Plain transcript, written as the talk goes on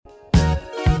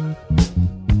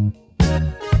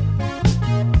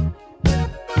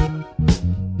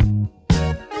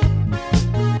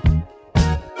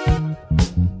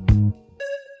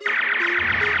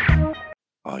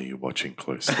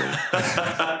mostly.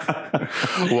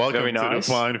 Welcome Very nice.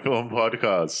 to the Fine Film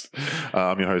Podcast.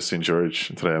 I'm your host, St. George.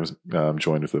 Today I'm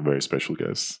joined with a very special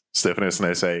guest, Stefan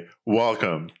Esnese.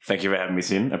 Welcome. Thank you for having me,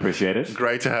 Sin. I appreciate it.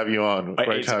 Great to have you on.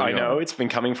 I know. It's been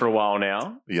coming for a while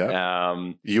now.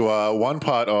 Yeah. You are one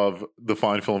part of the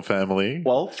Fine Film family.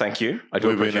 Well, thank you. I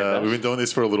do appreciate that. We've been doing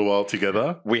this for a little while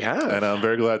together. We have. And I'm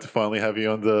very glad to finally have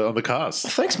you on the cast.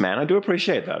 Well, thanks, man. I do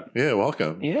appreciate that. Yeah,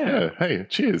 welcome. Yeah. Hey,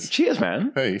 cheers. Cheers,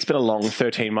 man. Hey. It's been a long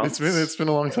 13 months. It's been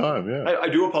a long time, yeah. I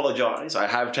do apologise. I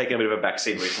have taken a bit of a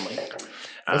backseat recently.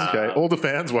 That's okay. All the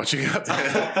fans watching out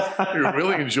there, you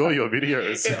really enjoy your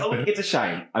videos. It's a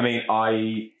shame. I mean,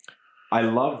 I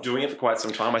love doing it for quite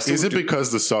some time. Is it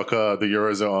because the soccer, the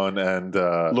Euros are on, and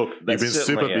look, you've been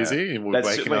super busy? And that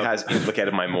certainly has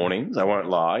implicated my mornings. I won't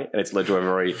lie, and it's led to a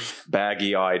very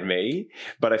baggy-eyed me.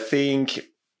 But I think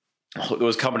there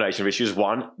was a combination of issues.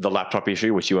 One, the laptop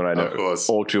issue, which you and I know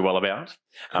all too well about.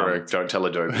 Correct. Don't tell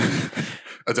Adobe.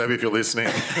 Adobe, if you're listening.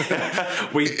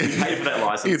 we paid for that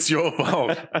license. It's your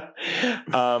fault.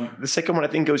 The second one, I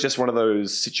think it was just one of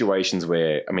those situations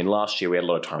where, I mean, last year we had a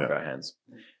lot of time on our hands.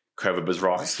 COVID was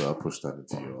rife. Just push that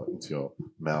into your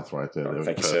mouth right there.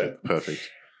 Thank you, sir. Perfect.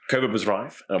 COVID was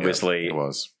rife. Obviously, it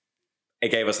was. It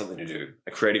gave us something to do,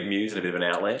 a creative muse and a bit of an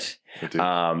outlet. It did.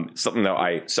 Something that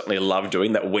I certainly love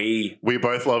doing, that we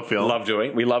both love film. Love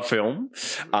doing. We love film.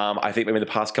 I think maybe in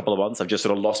the past couple of months I've just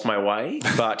sort of lost my way.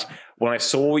 But when I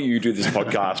saw you do this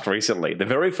podcast recently, the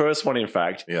very first one, in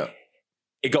fact,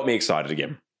 it got me excited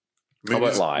again. I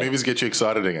won't lie. Movies get you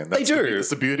excited again. They do.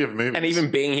 It's the beauty of movies. And even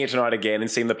being here tonight again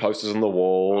and seeing the posters on the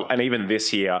wall, and even this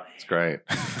here. It's great.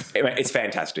 It's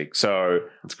fantastic. So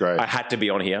it's great. I had to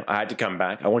be on here. I had to come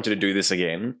back. I wanted to do this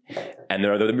again. And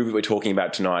the movie we're talking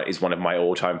about tonight is one of my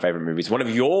all-time favorite movies. One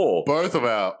of your both of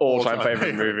our all-time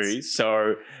favorite movies.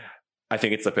 So I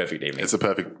think it's the perfect evening. It's a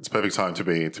perfect time to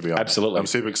be on. Absolutely. I'm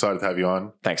super excited to have you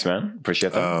on. Thanks, man.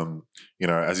 Appreciate that.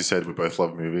 As you said, we both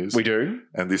love movies. We do.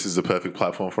 And this is the perfect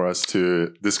platform for us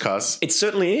to discuss. It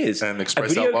certainly is. And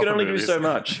express a video our love can only for movies. do so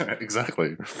much.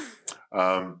 Exactly.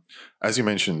 As you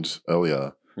mentioned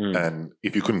earlier, and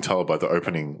if you couldn't tell by the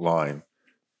opening line,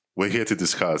 we're here to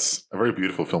discuss a very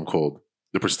beautiful film called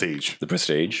The Prestige. The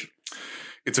Prestige.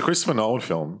 It's a Christopher Nolan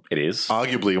film. It is.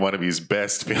 Arguably one of his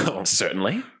best films.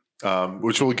 Certainly.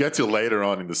 Which we'll get to later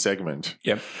on in the segment.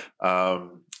 Yep.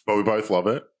 But we both love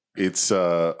it. It's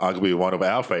arguably one of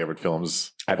our favorite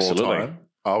films of all time.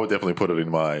 I would definitely put it in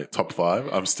my top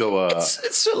 5. I'm still...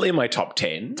 It's certainly in my top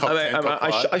 10. Top 10, top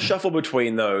 5. I shuffle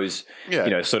between those,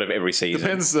 sort of every season.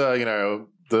 Depends,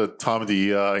 the time of the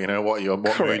year, what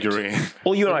mood you're in.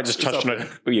 Well, you and I just touched on it.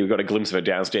 You got a glimpse of it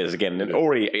downstairs again. And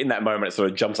already in that moment, it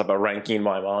sort of jumps up a ranking in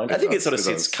my mind. I think it sort of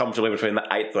sits comfortably between the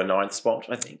 8th or 9th spot,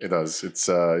 I think. It does. It's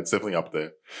definitely up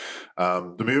there.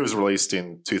 The movie was released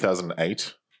in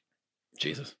 2008.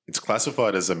 Jesus. It's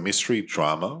classified as a mystery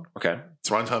drama. Okay.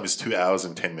 Its runtime is 2 hours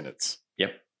and 10 minutes.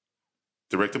 Yep.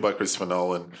 Directed by Christopher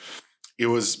Nolan. It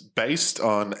was based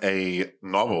on a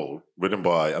novel written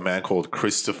by a man called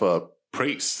Christopher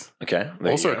Priest. Okay.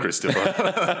 Also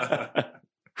Christopher.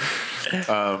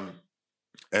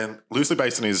 And loosely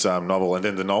based on his novel. And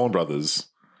then the Nolan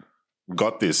brothers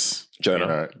got this.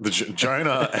 Jonah.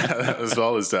 Jonah as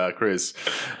well as Chris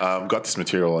got this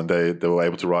material, and they were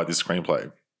able to write this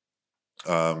screenplay.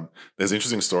 There's an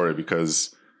interesting story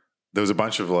because there was a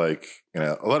bunch of a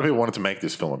lot of people wanted to make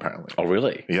this film apparently. Oh,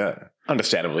 really? Yeah.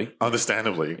 Understandably,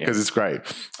 because it's great.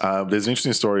 There's an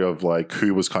interesting story of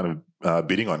who was kind of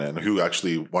bidding on it and who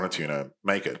actually wanted to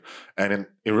make it, and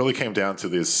it really came down to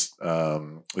this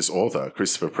author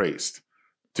Christopher Priest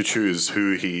to choose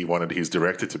who he wanted his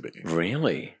director to be.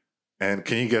 Really? And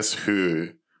can you guess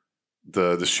who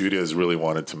the studios really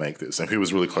wanted to make this and who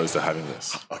was really close to having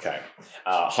this? Okay,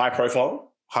 high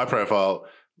profile. High profile.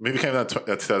 Movie came out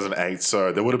in 2008,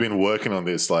 so they would have been working on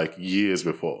this years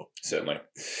before. Certainly.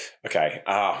 Okay,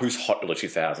 who's hot early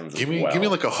 2000s? Give me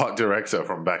a hot director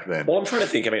from back then. Well, I'm trying to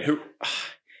think. I mean, who?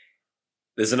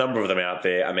 There's a number of them out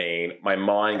there. I mean, my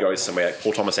mind goes somewhere like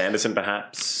Paul Thomas Anderson,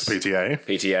 perhaps.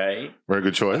 PTA. Very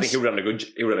good choice. I think he would have done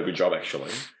a good job, actually.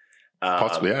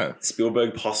 Possibly, yeah.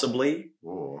 Spielberg, possibly.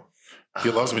 Ooh. He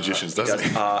loves magicians, doesn't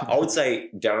he? I would say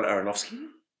Darren Aronofsky.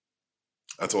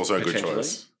 That's also a good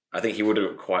choice. I think he would do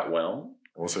it quite well.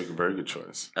 Also a very good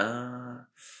choice.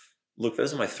 Look,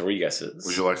 those are my 3 guesses.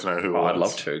 Would you like to know who it was? I'd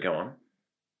love to. Go on.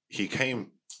 He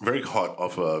came very hot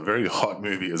off a very hot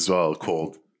movie as well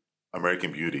called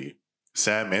American Beauty.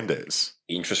 Sam Mendes.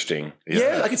 Interesting.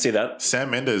 Yeah, I can see that.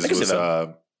 Sam Mendes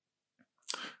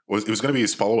was going to be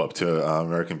his follow-up to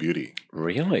American Beauty.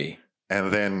 Really?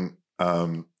 And then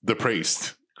the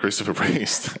priest, Christopher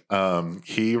Priest,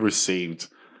 he received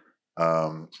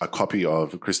a copy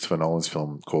of Christopher Nolan's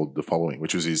film called The Following,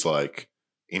 which was his like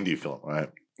indie film, right?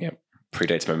 Yep.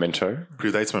 Predates Memento.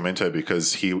 Predates Memento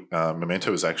because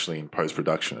Memento was actually in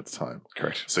post-production at the time.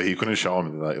 Correct. So he couldn't show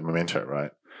him like Memento,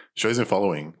 right? Shows him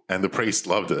Following, and the priest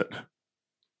loved it.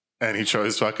 And he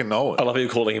chose fucking Nolan. I love how you're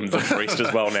calling him the priest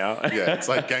as well now. Yeah, it's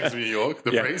like Gangs of New York,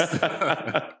 the priest.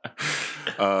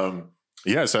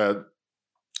 Yeah, so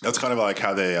that's kind of like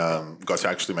how they got to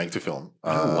actually make the film.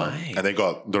 No way. And they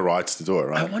got the rights to do it,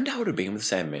 right? I wonder how it would have been with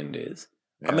Sam Mendes.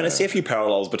 Yeah. I mean, I see a few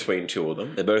parallels between two of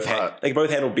them. They both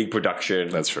handled big production.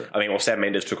 That's true. I mean, well, Sam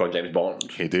Mendes took on James Bond.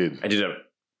 He did. And did a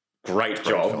great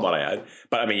job, might I add.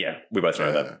 But I mean, yeah, we both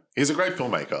know that. He's a great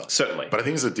filmmaker. Certainly. But I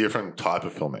think he's a different type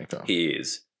of filmmaker. He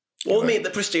is. Well, I mean, the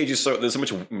Prestige is there's so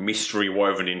much mystery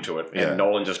woven into it, and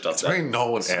Nolan just does it's that. Very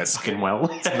Nolan-esque. Fucking well.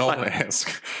 It's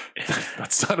Nolan-esque.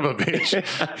 That son of a bitch.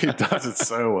 He does it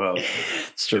so well.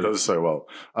 It's true. He does it so well.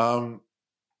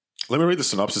 Let me read the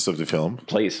synopsis of the film,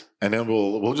 please, and then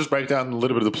we'll just break down a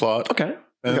little bit of the plot. Okay.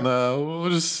 And we'll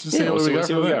just see where we go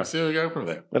from there. See where we go from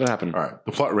there. Let it happen. All right.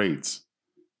 The plot reads: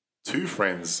 2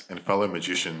 friends and fellow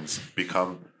magicians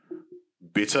become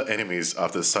bitter enemies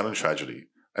after a sudden tragedy.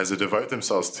 As they devote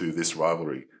themselves to this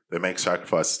rivalry, they make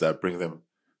sacrifices that bring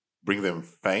them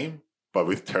fame, but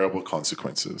with terrible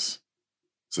consequences.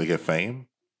 So they get fame,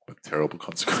 but terrible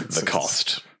consequences. The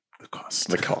cost.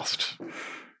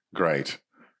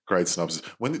 Great synopsis.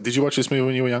 When did you watch this movie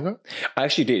when you were younger? I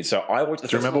actually did. So I watched. Do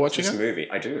you remember watching this it? Movie.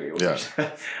 I do. Yeah.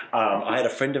 I had a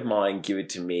friend of mine give it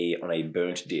to me on a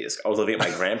burnt disc. I was living at my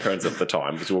grandparents at the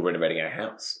time because we were renovating our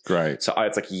house. Great. So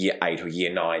it's like year 8 or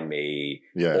year 9. Me,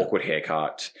 awkward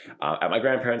haircut at my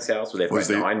grandparents' house. We're there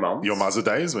for 9 months. Your mother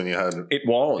days when you had it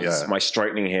was my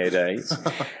straightening hair days,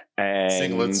 and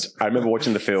Singlets. I remember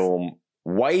watching the film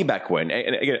way back when.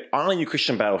 And again, I only knew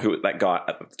Christian Bale, who that guy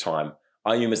at the time.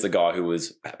 I knew him as the guy who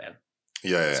was Batman.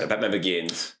 Yeah. So Batman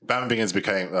Begins. Batman Begins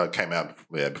came out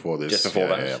before this. Just before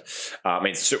that. Yeah. I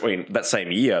mean, certainly that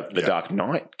same year, The Dark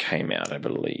Knight came out, I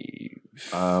believe.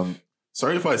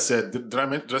 Sorry if I said, did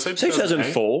I say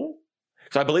 2004?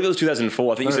 So I believe it was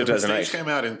 2004. I think you said 2008. It came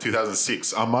out in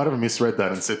 2006. I might have misread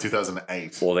that and said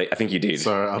 2008. Well, I think you did.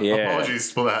 So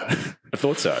apologies for that. I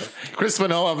thought so. Christopher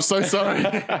Nolan, I'm so sorry.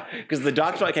 Because The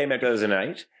Dark Knight came out in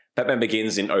 2008. Batman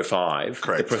Begins in 2005.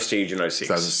 Correct. The Prestige in 2006.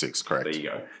 2006, correct. There you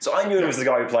go. So I knew it was the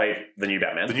guy who played the new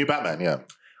Batman. The new Batman, yeah.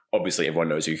 Obviously, everyone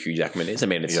knows who Hugh Jackman is. I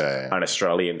mean, it's an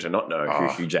Australian to not know who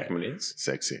Hugh Jackman is.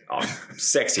 Sexy. Oh,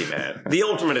 sexy man. The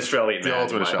ultimate Australian man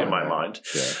in my mind.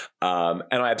 Yeah.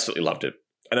 And I absolutely loved it.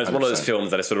 And it's 100%. One of those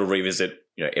films that I sort of revisit,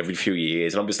 every few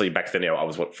years. And obviously back then, I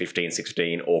was 15,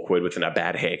 16, awkward with a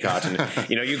bad haircut. And,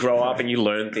 you grow up and you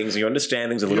learn things and you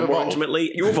understand things a little more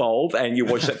intimately. You evolve and you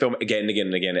watch that film again and again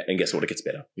and again. And guess what? It gets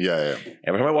better. Yeah.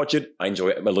 Every time I watch it, I enjoy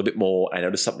it a little bit more. I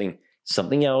notice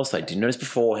something else I didn't notice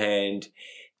beforehand.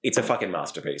 It's a fucking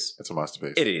masterpiece. It's a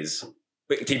masterpiece. It is.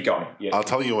 But keep going. Yeah. I'll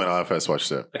tell you when I first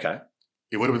watched it. Okay.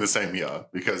 It would have been the same year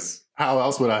because how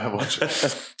else would I have watched it?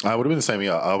 It would have been the same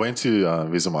year. I went to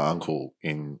visit my uncle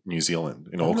in New Zealand,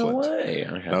 in Auckland. No way.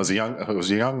 Okay. And I was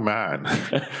a young man.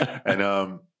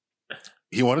 And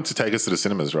he wanted to take us to the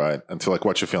cinemas, right? And to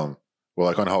watch a film.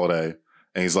 We're on holiday.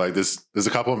 And he's like, there's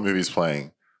a couple of movies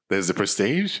playing. There's The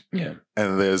Prestige. Yeah.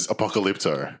 And there's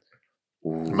Apocalypto.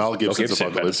 Ooh. Mel Gibson's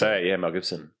Apocalypto. Mel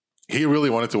Gibson. He really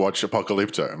wanted to watch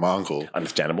Apocalypto, my uncle.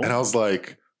 Understandable. And I was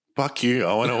like, fuck you,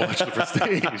 I want to watch The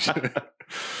Prestige.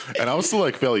 And I was still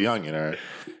fairly young, And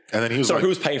then he was who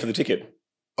was paying for the ticket?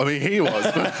 I mean, he was.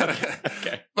 But,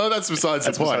 okay. But that's besides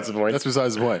the point. That's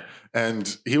besides the point.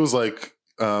 And he was like,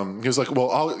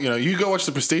 well, you go watch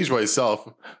The Prestige by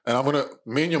yourself, and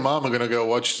me and your mom are gonna go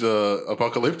watch the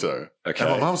Apocalypto. Okay.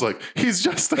 And my mom's like, he's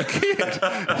just a kid.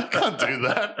 You can't do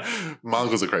that. My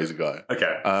uncle's a crazy guy.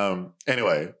 Okay.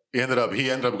 Anyway, he ended up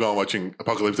going watching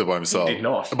Apocalypto by himself. He did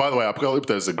not. And by the way,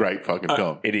 Apocalypto is a great fucking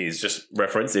film. It is. Just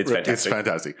reference. It's fantastic. It's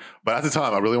fantastic. But at the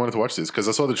time, I really wanted to watch this because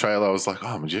I saw the trailer. I was like,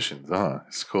 oh, magicians. Oh,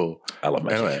 it's cool. I love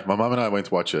magic. Anyway, my mom and I went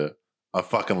to watch it. I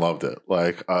fucking loved it.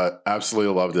 I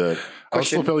absolutely loved it. I was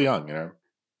still fairly young,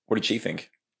 What did she think?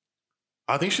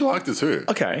 I think she liked it too.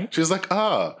 Okay. She was like,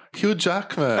 Hugh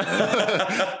Jackman.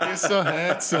 He's so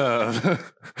handsome.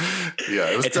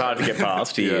 It's hard to get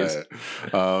past. He is.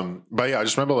 But I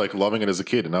just remember loving it as a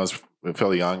kid, and I was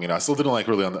fairly young, I still didn't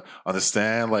really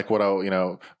understand what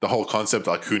the whole concept,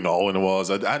 who Nolan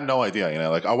was. I had no idea,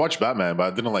 I watched Batman,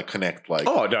 but I didn't connect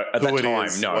oh, no, at that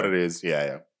time, what it is.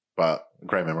 Yeah. But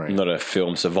great memory. Not a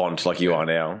film savant like you are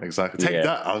now. Exactly. Take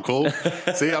that, uncle.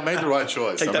 See, I made the right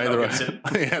choice. Take that, Mel Gibson.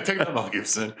 Take that, Mel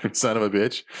Gibson, son of a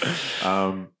bitch.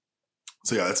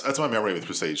 So that's my memory with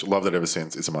Prestige. Loved it ever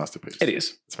since. It's a masterpiece. It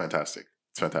is. It's fantastic.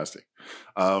 It's fantastic.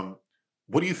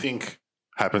 What do you think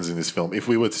happens in this film if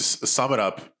we were to sum it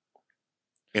up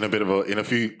in a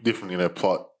few different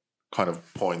plot kind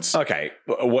of points? Okay,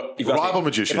 rival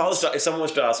magicians. If someone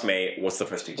was to ask me, what's the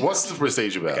Prestige? What's the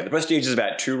Prestige about? Okay, the Prestige is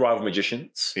about two rival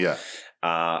magicians. Yeah.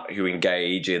 Who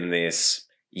engage in this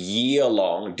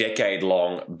year-long,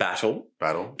 decade-long battle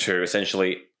to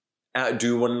essentially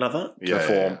outdo one another to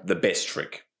perform the best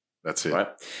trick. That's it. Right?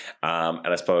 And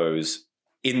I suppose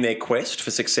in their quest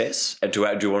for success and to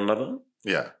outdo one another,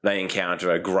 they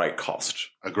encounter a great cost.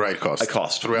 A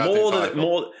cost.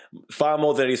 Far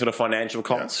more than any sort of financial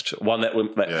cost. Yeah. One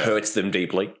that hurts them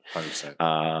deeply. 100%.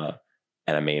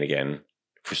 And I mean, again,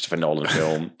 Christopher Nolan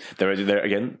film. there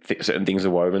again, certain things are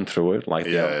woven through it, like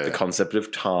the concept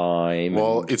of time.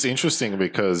 Well, it's interesting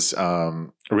because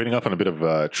reading up on a bit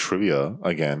of trivia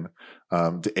again,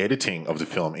 the editing of the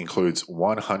film includes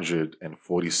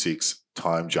 146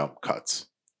 time jump cuts.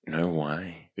 No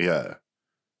way. Yeah.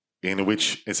 In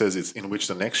which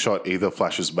the next shot either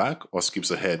flashes back or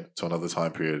skips ahead to another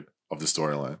time period of the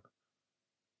storyline.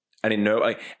 And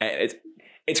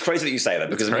it's crazy that you say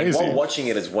that because while watching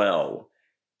it as well,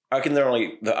 I reckon there are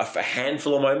only a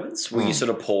handful of moments where you sort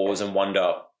of pause and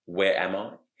wonder, where am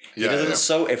I? He does it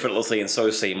so effortlessly and so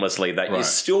seamlessly that you're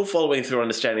still following through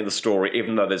understanding the story,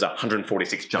 even though there's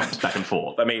 146 jumps back and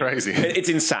forth. I mean, crazy. It's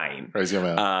insane. Crazy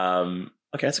amount.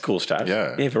 Okay, that's a cool stat.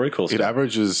 Yeah. Yeah, very cool stat. It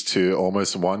averages to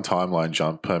almost one timeline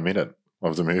jump per minute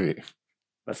of the movie.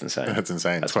 That's insane. That's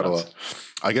insane. That's quite a lot.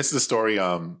 I guess the story,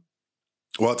 at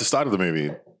the start of the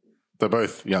movie, they're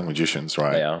both young magicians,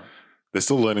 right? They are. They're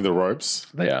still learning the ropes.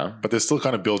 They are. But they're still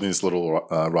kind of building this little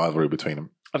rivalry between them.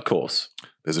 Of course.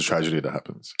 There's a tragedy that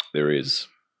happens. There is.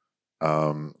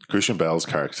 Christian Bale's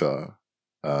character,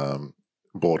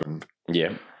 Borden.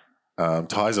 Yeah.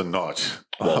 Ties a knot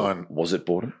on... Was it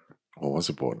Borden? Or was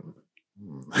it Borden?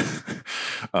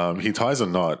 He ties a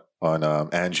knot on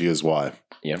Angie's wife.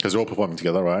 Yeah. Because they're all performing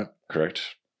together, right? Correct.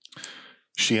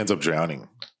 She ends up drowning.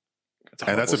 It's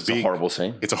a horrible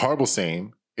scene. It's a horrible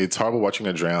scene. It's horrible watching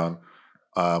her drown.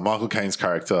 Michael Caine's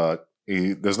character,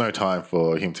 there's no time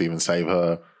for him to even save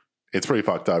her. It's pretty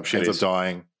fucked up. She ends up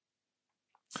dying.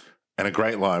 And a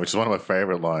great line, which is one of my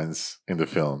favorite lines in the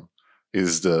film,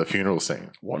 is the funeral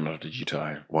scene. What knot did you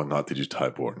tie? What knot did you tie,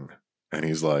 Borden? And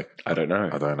he's like, I don't know.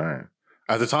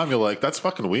 At the time, you're like, that's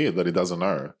fucking weird that he doesn't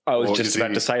know. I was just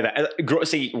about to say that.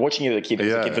 See, watching it as a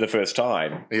kid for the first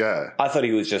time, I thought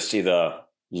he was just either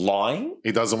lying.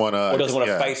 He doesn't want to. Or doesn't want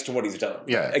to face to what he's done.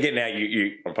 Yeah. Again, now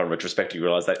upon retrospect, you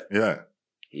realise that. Yeah.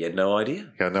 He had no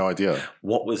idea.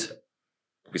 What was?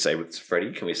 Can we say with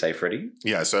Freddy? Can we say Freddy?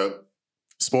 Yeah. So,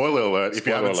 spoiler alert! If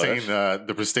you haven't seen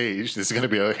The Prestige, this is going to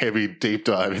be a heavy deep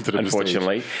dive into the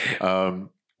Unfortunately, Prestige.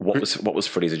 What was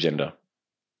Freddy's agenda?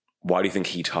 Why do you think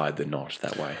he tied the knot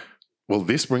that way? Well,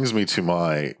 this brings me to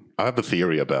I have a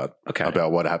theory about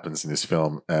what happens in this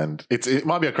film, and it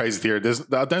might be a crazy theory.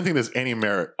 I don't think there's any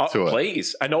merit to it.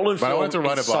 Please, a Nolan film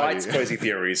incites crazy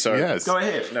theories. So go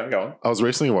ahead. No, go on. I was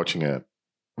recently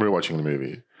rewatching the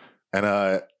movie, and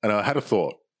I had a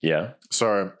thought. Yeah.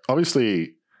 So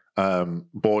obviously,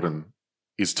 Borden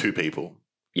is two people.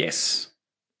 Yes.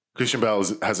 Christian Bale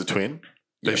has a twin.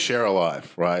 They share a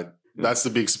life, right? That's the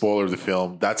big spoiler of the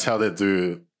film. That's how they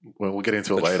do. When we'll get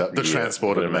into it later, the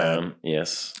transported man.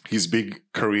 Yes. His big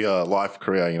life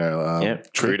career,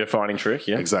 career-defining trick,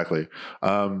 yeah. Exactly.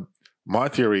 My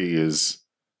theory is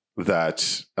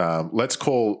that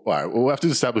we'll have to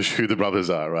establish who the brothers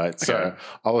are, right? Okay. So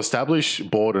I'll establish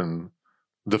Borden,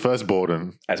 the first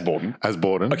Borden. As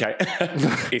Borden. Okay.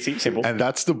 Easy, simple. And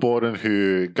that's the Borden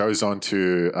who goes on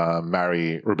to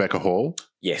marry Rebecca Hall.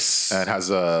 Yes. And has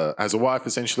a wife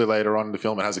essentially later on in the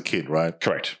film and has a kid, right?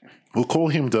 Correct. We'll call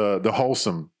him the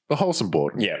wholesome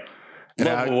Borden. Yeah.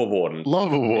 Lovable Borden.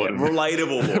 Yeah,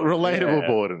 relatable Borden. Relatable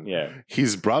Borden. Yeah.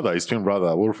 His twin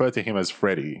brother, we'll refer to him as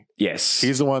Freddy. Yes.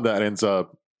 He's the one that ends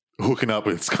up hooking up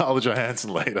with Scarlett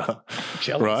Johansson later.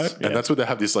 Jealous. Right? Yeah. And that's what they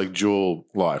have this dual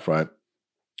life, right?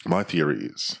 My theory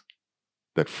is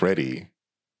that Freddy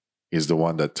is the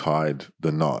one that tied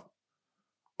the knot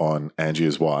on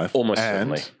Angie's wife. Almost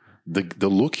certainly. The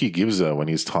look he gives her when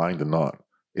he's tying the knot,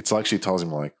 it's like she tells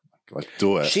him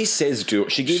do it. She says do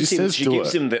it. She gives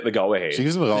him the go ahead. She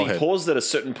gives him the go ahead. He pauses at a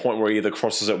certain point where he either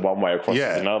crosses it one way or crosses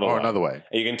it another way.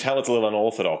 And you can tell it's a little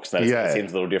unorthodox. That it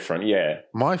seems a little different. Yeah.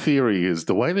 My theory is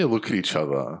the way they look at each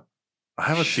other. I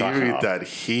have a theory that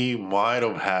he might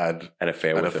have had an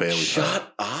affair with her.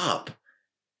 Shut up.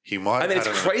 He might. I mean, it's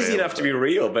crazy enough to be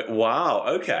real, but wow.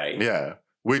 Okay. Yeah.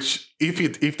 Which,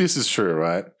 if this is true,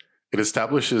 right, it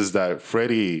establishes that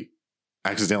Freddy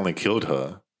accidentally killed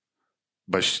her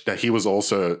but that he was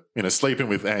also, sleeping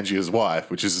with Angie, his wife,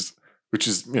 which is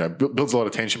builds a lot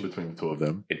of tension between the two of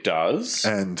them. It does.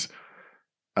 And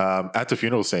at the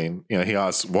funeral scene, he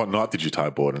asks, "What knot did you tie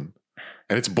Borden?"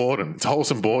 And it's Borden. It's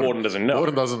wholesome Borden. Borden doesn't know.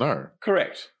 Borden doesn't know.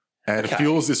 Correct. And it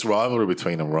fuels this rivalry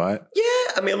between them, right? Yeah.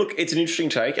 I mean, look, it's an interesting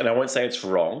take, and I won't say it's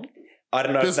wrong. I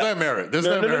don't know. There's no merit. There's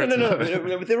no merit.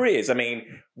 No. There is. I mean,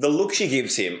 the look she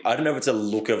gives him, I don't know if it's a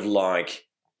look of like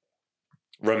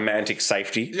romantic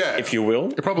safety, if you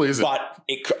will. It probably isn't. But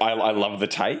I love the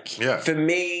take. Yeah. For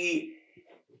me,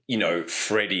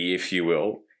 Freddie, if you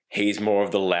will, he's more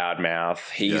of the loudmouth.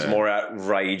 He's more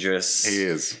outrageous. He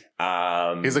is.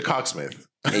 He's a cocksmith.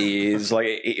 He is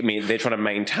they're trying to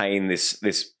maintain this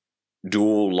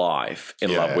dual life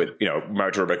in love with,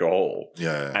 married to Rebecca Hall.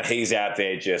 Yeah. And he's out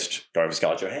there just going for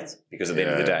Scarlett Johansson because at the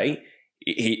end of the day,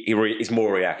 he's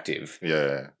more reactive.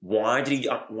 Yeah. Why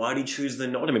did he choose the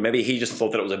knot? I mean, maybe he just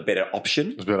thought that it was a better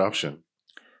option. It was a better option.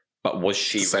 But was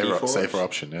she ready for safer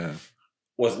option, yeah.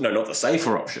 Not the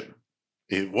safer option.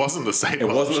 It wasn't the safer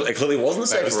option. It clearly wasn't the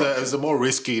safer option. It was a more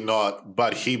risky knot,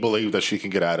 but he believed that she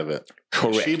can get out of it.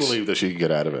 Correct. She believed that she could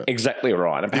get out of it. Exactly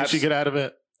right. And did she get out of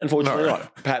it? Unfortunately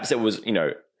not. Perhaps it was,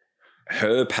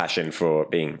 her passion for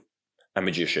being a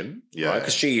magician. Yeah. Right?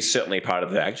 Because she is certainly part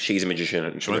of the act. She's a magician.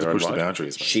 And she wanted to push the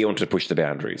boundaries. She wanted to push the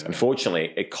boundaries. Yeah.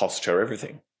 Unfortunately, it cost her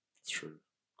everything. It's true.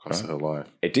 It cost her life.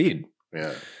 It did.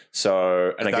 Yeah.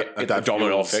 So, and again, the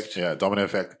domino effect. Yeah, domino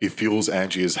effect. It fuels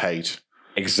Angie's hate.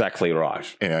 Exactly right.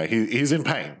 He's in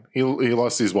pain. He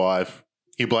lost his wife.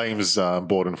 He blames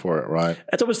Borden for it, right?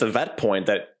 It's almost at that point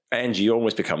that Angie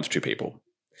almost becomes two people.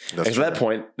 At that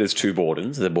point, there's two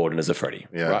Bordens. There's a Borden, there's a Freddie.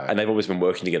 Yeah. Right? And they've always been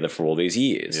working together for all these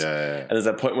years. Yeah. And there's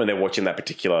that point when they're watching that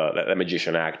particular that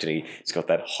magician act, and he's got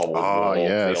that hobbled wall,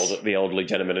 the elderly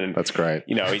gentleman. And that's great.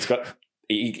 He's got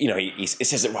he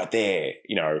says it right there.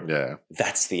 Yeah.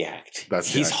 That's the act.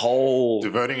 That's his the act. whole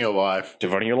devoting your life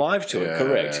to it.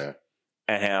 Correct. Yeah.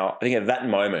 And how I think at that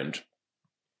moment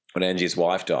when Angie's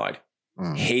wife died,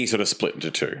 he sort of split into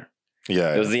two.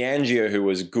 Yeah. There was the Angie who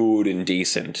was good and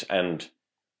decent, and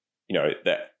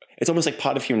that it's almost like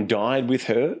part of him died with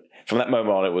her. From that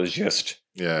moment on, it was just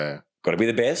got to be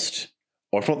the best,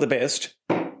 or if not the best,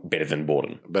 better than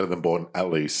Borden. Better than Borden, at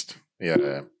least.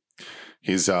 Yeah.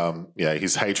 His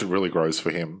his hatred really grows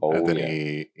for him, and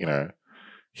then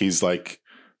he's like.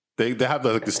 They have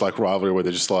this rivalry where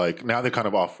they're just now they're kind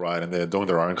of off, right, and they're doing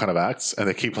their own kind of acts, and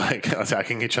they keep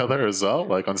attacking each other as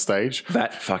well, on stage.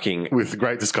 That fucking with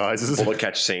great disguises. All the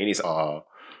catch scene is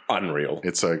unreal.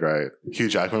 It's so great. Hugh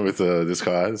Jackman with the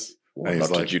disguise. What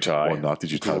knot did you tie? What knot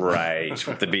did you tie? Great.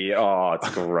 With the beer. Oh,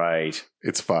 it's great.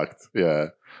 It's fucked. Yeah.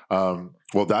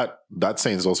 Well, that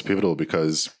scene is also pivotal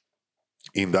because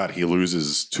in that he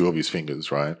loses two of his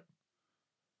fingers, right,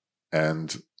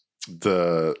 and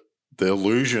the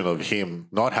illusion of him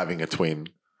not having a twin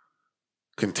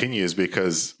continues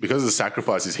because of the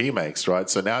sacrifices he makes, right?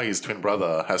 So now his twin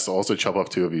brother has to also chop off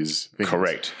two of his fingers.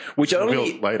 Correct. Which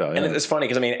only later. And it's funny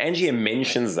because Angie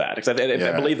mentions that because I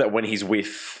believe that when he's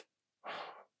with,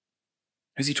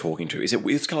 who's he talking to? Is it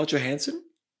with Scarlett Johansson?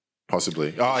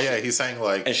 Possibly. Oh yeah, he's saying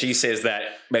and she says that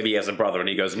maybe he has a brother, and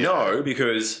he goes no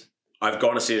because I've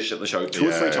gone to see the show 2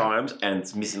 or 3 times and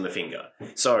it's missing the finger.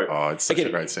 So, it's such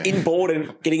a great scene. In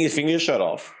Borden, getting his finger shot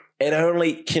off, it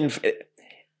only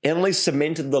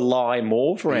cemented the lie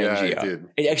more for Angie. Yeah, it did.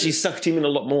 It actually sucked him in a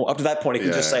lot more. Up to that point, he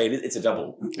could just say it's a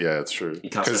double. Yeah, it's true.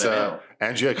 Because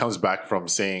Angie comes back from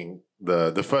seeing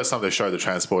the first time they show the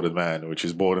transported man, which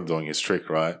is Borden doing his trick,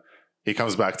 right? He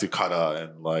comes back to Cutter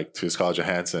and to Scarlett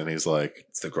Johansson. And he's like,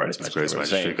 "It's the greatest magic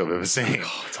trick I've ever seen."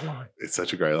 Oh, it's a line. It's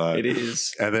such a great line. It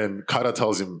is. And then Cutter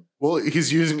tells him, "Well,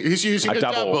 he's using a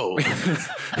double.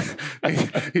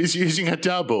 He's using a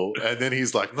double." And then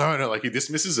he's like, "No." He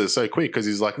dismisses it so quick because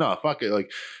he's like, "No, fuck it.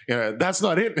 That's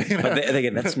not it." But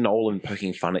again, that's Nolan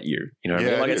poking fun at you. You know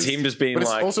what I mean? It's him just being but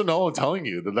it's also Nolan telling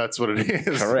you that that's what it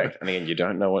is. Correct. And again, you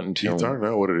don't know it until you don't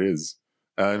know what it is.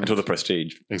 Until the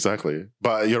Prestige. Exactly.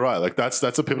 But you're right. That's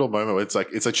a pivotal moment where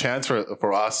it's a chance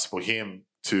for us, for him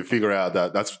to figure out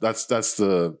that that's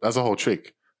the whole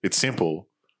trick. It's simple.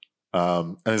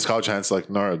 And then Scarlett Johansson's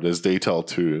no, there's detail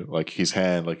too. His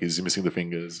hand, he's missing the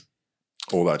fingers,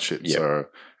 all that shit. Yep. So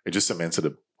it just cements it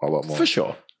a lot more. For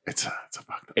sure. It's a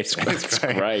fucked up. It's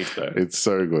great though. It's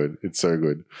so good. It's so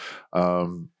good. I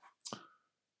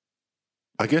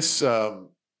guess the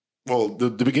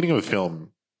beginning of the film,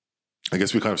 I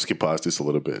guess we kind of skip past this a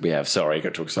little bit. We have. Sorry, I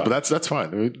got too excited. But that's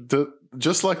fine.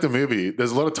 Just like the movie,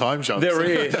 there's a lot of time jumps. There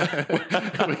is.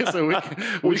 So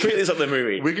we treat this like the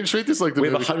movie. We can treat this like the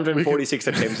movie. We have 146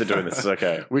 attempts at doing this. It's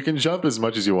okay. We can jump as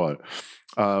much as you want.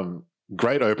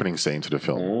 Great opening scene to the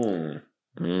film.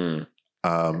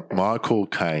 Michael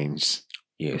Caine's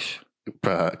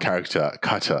character,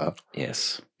 Cutter,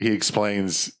 he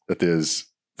explains that there's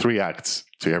 3 acts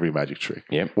to every magic trick.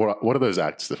 Yep. What are those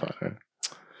acts, Stefano?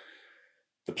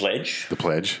 The pledge. The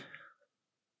pledge.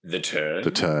 The turn.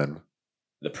 The turn.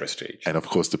 The prestige. And, of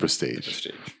course, the prestige.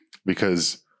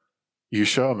 Because you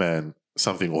show a man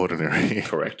something ordinary.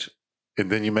 Correct. And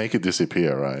then you make it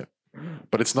disappear, right?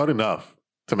 But it's not enough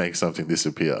to make something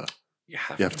disappear. You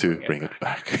have to bring it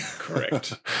back.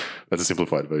 Correct. That's a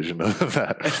simplified version of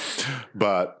that.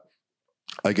 But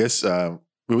I guess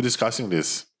we were discussing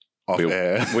this off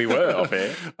air. We were off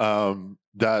air.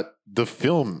 That the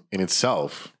film in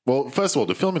itself, well, first of all,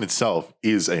 the film in itself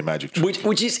is a magic trick.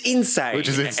 Which is insane. Which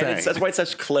is insane. And that's why it's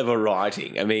such clever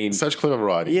writing. I mean... Such clever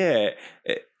writing. Yeah.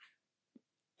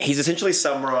 He's essentially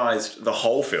summarized the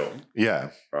whole film. Yeah.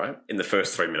 Right? In the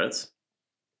first 3 minutes.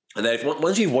 And then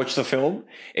once you've watched the film,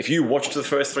 if you watched the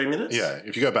first 3 minutes... Yeah,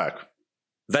 if you go back.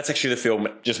 That's actually the film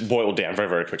just boiled down very,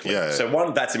 very quickly. Yeah. So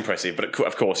one, that's impressive, but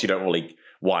of course you don't really,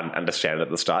 one, understand it at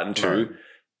the start, and two,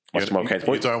 much to Mark Kane's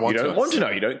point, you don't want to know,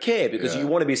 you don't care because you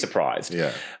want to be surprised.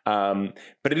 Yeah.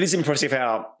 But it is impressive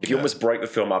how, if you almost break the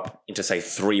film up into, say,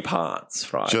 3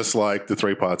 parts, right? Just like the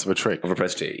 3 parts of a trick. Of a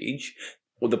prestige.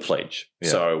 Or the pledge. Yeah.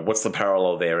 So what's the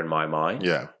parallel there in my mind?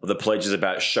 Yeah. Well, the pledge is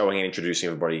about showing and introducing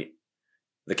everybody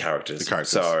the characters.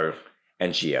 So,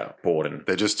 Angier, Borden.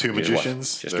 They're just 2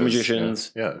 magicians. Just 2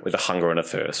 magicians with a hunger and a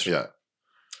thirst. Yeah.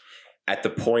 At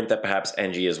the point that perhaps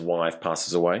Angier's wife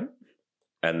passes away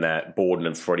and that Borden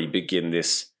and Freddie begin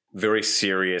this very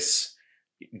serious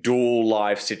dual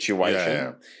life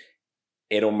situation,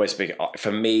 it almost,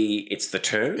 for me, it's the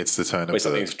turn. It's the turn where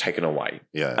something's taken away.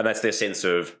 Yeah. And that's their sense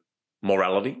of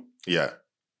morality. Yeah.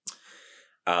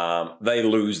 They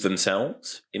lose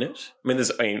themselves in it.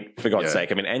 For God's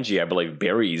sake, Angie, I believe,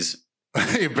 buries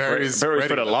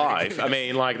Fred alive.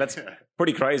 That's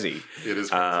pretty crazy. It is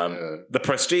crazy, The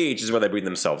prestige is where they bring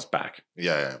themselves back.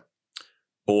 Yeah.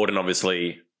 Borden,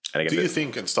 obviously. And again, do you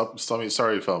think, and stop me,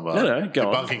 sorry if I'm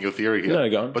debunking your theory here. No,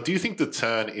 go on. But do you think the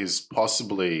turn is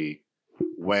possibly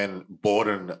when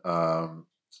Borden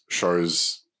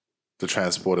shows the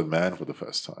transported man for the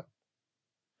first time?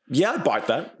 Yeah, I'd bite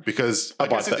that. Because I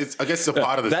guess it's a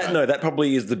part of the that. No, that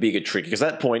probably is the bigger trick. Because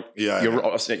at that point, you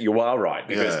are right.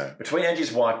 Because between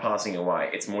Angie's wife passing away,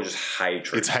 it's more just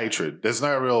hatred. It's hatred. There's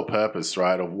no real purpose,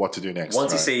 right, of what to do next.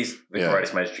 Once he sees the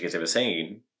greatest magic trick he's ever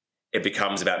seen, it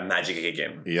becomes about magic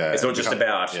again. Yeah. It's not just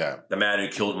about the man who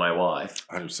killed my wife.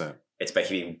 100%. It's about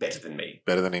him being better than me.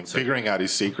 Better than him. So, figuring out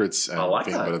his secrets and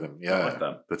being better than him. Yeah. I like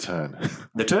that. The turn.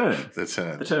 The turn. The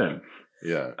turn. The turn.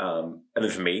 Yeah. And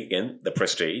then for me, again, the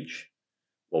prestige.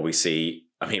 Well, we see,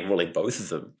 really both of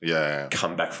them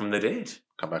come back from the dead.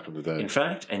 Come back from the dead. In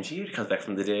fact, Angie comes back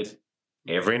from the dead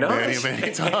every night.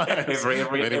 Many times.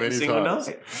 every single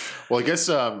night. Well, I guess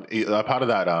part of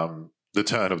that, the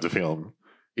turn of the film,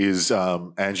 is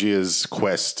Angier's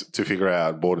quest to figure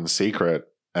out Borden's secret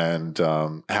and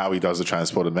how he does the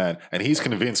transported man. And he's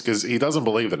convinced, because he doesn't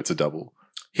believe that it's a double.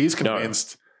 He's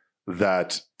convinced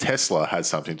that Tesla had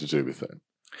something to do with it.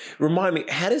 Remind me,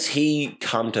 how does he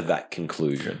come to that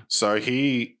conclusion? So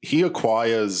he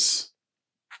acquires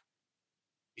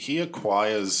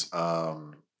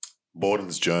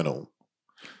Borden's journal.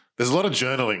 There's a lot of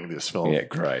journaling in this film. Yeah,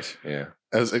 great. Yeah.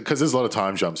 Because there's a lot of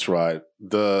time jumps, right?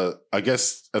 I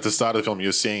guess at the start of the film,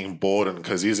 you're seeing Borden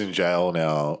because he's in jail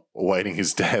now, awaiting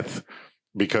his death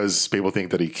because people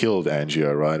think that he killed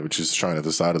Angier, right? Which is shown at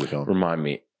the start of the film. Remind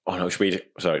me. Oh, no,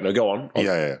 go on.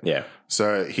 Yeah.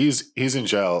 So he's in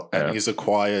jail and he's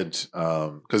acquired,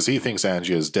 because he thinks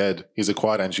Angier's dead, he's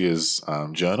acquired Angier's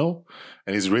journal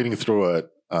and he's reading through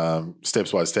it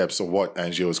steps by steps of what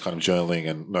Angier was kind of journaling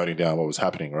and noting down what was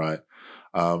happening, right?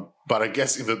 But I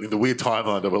guess in the weird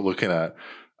timeline that we're looking at,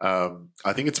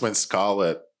 I think it's when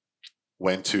Scarlett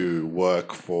went to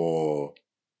work for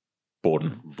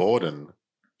Borden,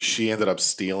 she ended up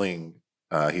stealing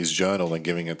his journal and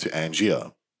giving it to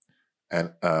Angier.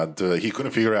 And he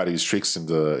couldn't figure out his tricks in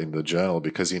the journal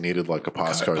because he needed like a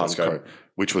passcode,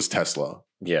 which was Tesla.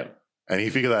 Yeah. And he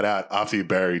figured that out after he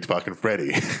buried fucking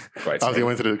Freddy. After he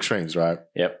went to the extremes, right?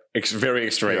 Yep. Very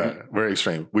extreme. Yeah, very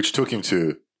extreme. Which took him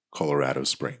to Colorado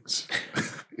Springs.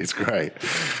 It's great.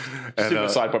 Super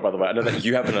side point, by the way. I know that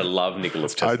you happen to love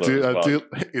Nicholas Tesla. I do.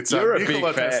 It's You're a Nikola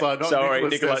big fan. Tesla, not Sorry,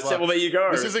 Nicholas Tesla. Well, there you go.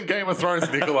 This isn't Game of Thrones,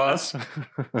 Nicholas.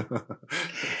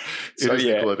 It is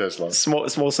Nikola Tesla.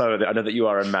 Small side. I know that you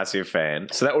are a massive fan,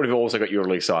 so that would have also got you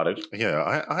really excited. Yeah,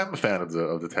 I am a fan of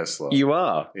the Tesla. You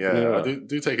are. Yeah, I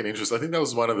do take an interest. I think that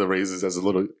was one of the reasons as a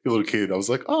little kid. I was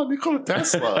like, oh, Nikola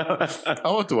Tesla.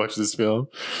 I want to watch this film.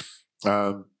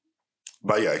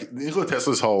 But yeah, Nikola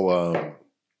Tesla's whole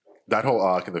that whole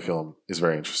arc in the film is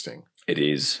very interesting. It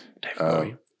is.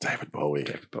 David Bowie.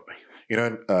 You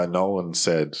know, Nolan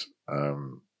said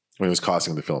when he was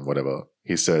casting the film, whatever,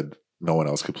 he said no one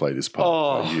else could play this part.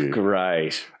 Oh, you.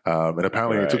 Great. And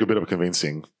apparently it took a bit of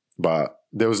convincing, but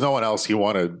there was no one else he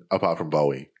wanted apart from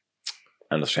Bowie.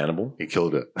 Understandable. He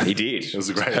killed it. He did. It was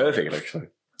a great perfect, role. actually.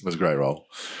 It was a great role.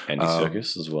 Andy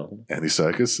Serkis as well. Andy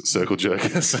Serkis, Circle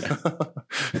Jerkers.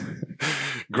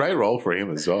 Great role for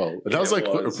him as well. And that was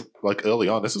like early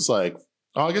on. This was like,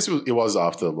 I guess it was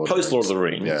after Post Lord of the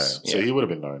Rings. Yeah. So he would have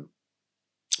been known,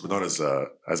 but not as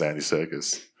Andy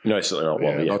Serkis. No, certainly not.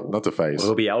 Well, not the face. Well,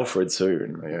 he'll be Alfred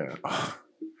soon. Yeah.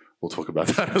 We'll talk about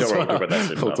that. Don't worry, we'll talk about that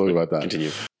soon. We'll talk about that.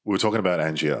 Continue. We were talking about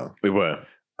Angier. We were.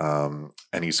 And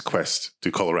his quest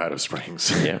to Colorado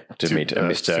Springs. Yeah, to meet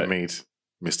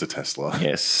Mr. Tesla.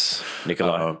 Yes.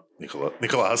 Nicholas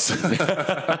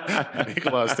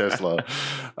Tesla.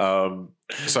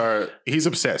 So he's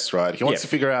obsessed, right? He wants to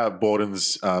figure out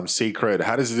Borden's secret.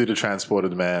 How does he do the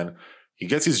transported man? He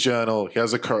gets his journal. He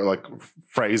has a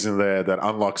phrase in there that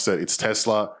unlocks it. It's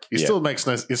Tesla. It still makes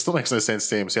no sense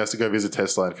to him. So he has to go visit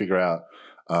Tesla and figure out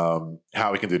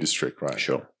how he can do this trick, right?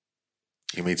 Sure.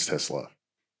 He meets Tesla.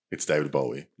 It's David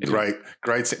Bowie. Great.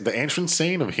 The entrance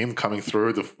scene of him coming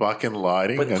through the fucking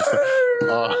lighting. And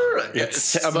stuff.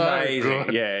 It's amazing.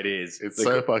 Good. Yeah, it is. It's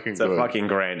so fucking good. It's a fucking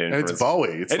grand entrance. And it's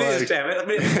Bowie. It is, damn it. I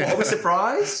mean, are we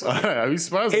surprised? Are you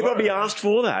surprised? He probably asked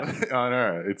for that. I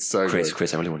know. It's so good.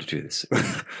 Chris, I really want to do this.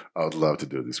 I would love to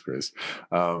do this, Chris.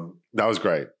 That was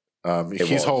great.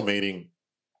 His whole meeting,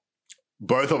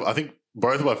 I think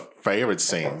both of our favorite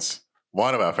scenes.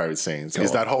 One of our favorite scenes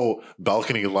is that whole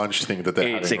balcony lunch thing that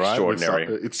they're having, right? Extraordinary.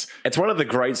 It's one of the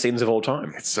great scenes of all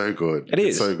time. It's so good.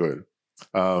 It's so good.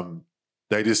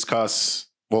 They discuss.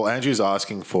 Well, Andrew's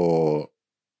asking for.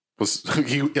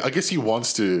 I guess he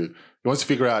wants to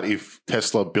figure out if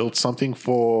Tesla built something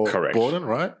for Gordon,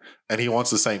 right? And he wants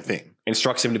the same thing.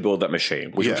 Instructs him to build that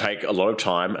machine, which will take a lot of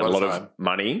time and a lot of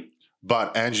money.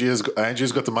 But Angier's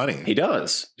got the money. He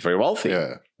does. He's very wealthy.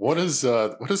 Yeah. What does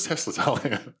Tesla tell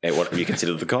him? Hey, what have you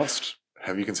considered the cost?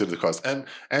 Have you considered the cost? And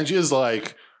Angier's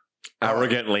like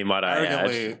arrogantly, might I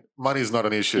add, money's not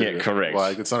an issue. Yeah, correct.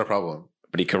 Like it's not a problem.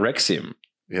 But he corrects him.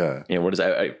 Yeah. Yeah. What is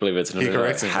that? I believe it's another. He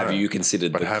corrects him. Have you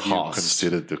considered the cost? Have you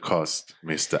considered the cost,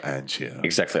 Mr. Angier?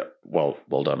 Exactly. Well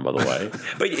done, by the way.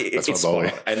 But it's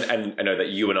fun. And I know that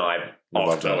you and I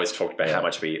often always talked about how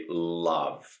much we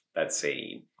love that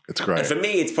scene. It's great. And for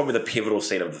me, it's probably the pivotal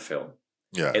scene of the film.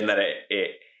 Yeah. In that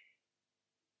it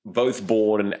both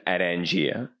Borden and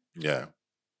Angier,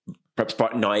 perhaps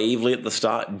quite naively at the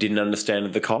start, didn't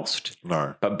understand the cost.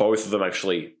 No. But both of them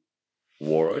actually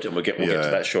wore it, and we'll get to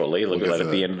that shortly, a little bit later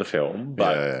at the end of the film.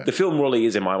 But the film really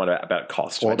is, in my mind, about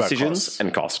cost, about decisions cost.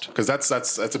 And cost. Because that's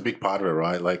a big part of it,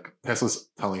 right? Like Tesla's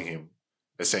telling him,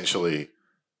 essentially,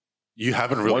 you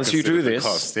haven't really once you do this,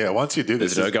 cost. Yeah, once you do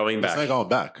this, there's no going back. There's no going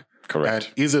back. Correct.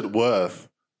 And is it worth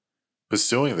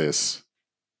pursuing this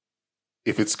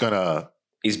if it's gonna?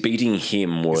 Is beating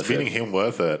him worth it? Is beating him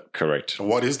worth it? Correct.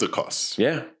 What is the cost?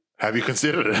 Yeah. Have you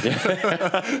considered it?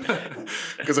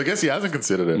 Because I guess he hasn't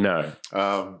considered it. No.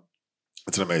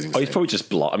 It's an amazing. He's probably just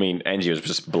blind. I mean, Angie was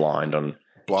just blind on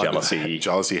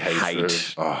jealousy,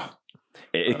 hate. Oh,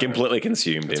 it completely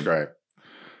consumed him. It's great.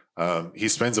 He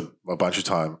spends a bunch of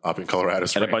time up in Colorado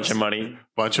Springs. And a bunch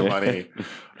of money.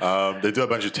 They do a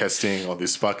bunch of testing on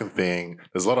this fucking thing.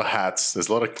 There's a lot of hats. There's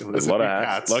a lot of cats. A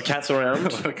lot of cats around. A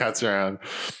lot of cats around.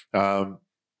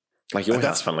 Like your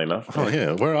house, funnily enough. Oh,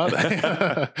 yeah. Where are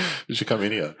they? You should come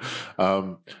in here.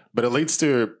 But it leads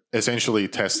to essentially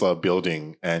Tesla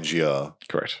building Angier.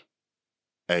 Correct.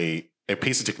 A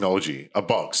piece of technology, a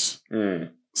box,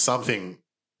 something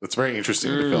that's very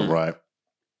interesting in the film, right?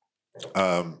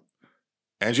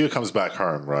 Angier comes back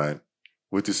home, right,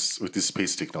 with this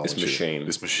piece of technology,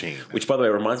 this machine, which, by the way,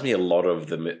 reminds me a lot of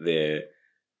the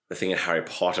thing in Harry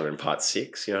Potter in Part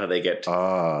 6. You know how they get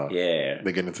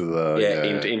they get into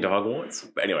the into Hogwarts.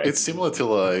 But anyway, it's similar to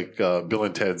like Bill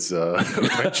and Ted's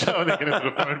adventure when they get into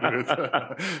the phone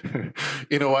booth.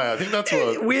 In a way, I think that's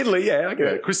what weirdly, I get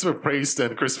it. Christopher Priest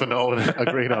and Christopher Nolan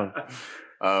agreed on.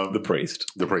 The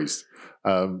priest.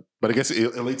 But I guess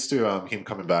it leads to him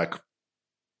coming back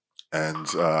and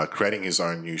creating his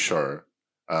own new show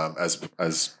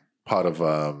as part of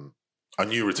a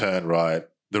new return, right?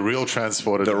 The real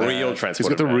transported man. He's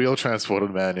got the real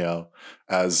transported man now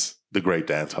as the Great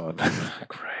Danton.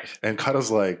 Great. And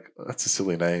Cutter's like, that's a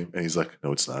silly name. And he's like,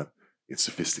 no, it's not. it's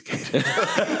sophisticated.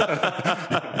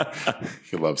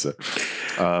 He loves it.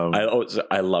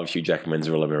 I love Hugh Jackman's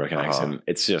real American accent.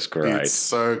 It's just great. It's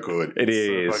so good. It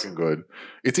is so fucking good.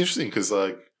 It's interesting because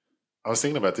like I was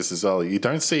thinking about this as well. You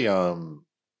don't see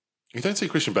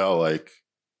Christian Bale like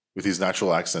with his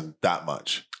natural accent that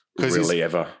much. Really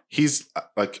ever. He's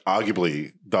like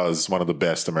arguably does one of the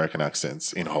best American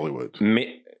accents in Hollywood.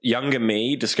 Younger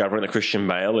me discovering that Christian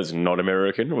Bale is not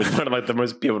American was one of like the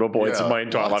most pivotal points of my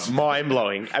entire life. Mind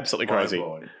blowing, absolutely crazy.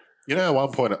 You know, at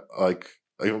one point, like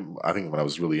I think when I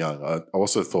was really young, I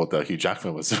also thought that Hugh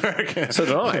Jackman was American. So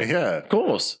did I. Yeah, of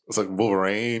course. It's like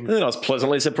Wolverine. And then I was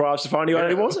pleasantly surprised to find out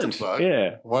he wasn't.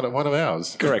 Yeah, one of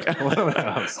ours. Correct. One of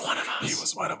ours. He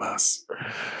was one of us.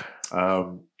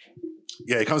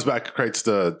 Yeah, he comes back, creates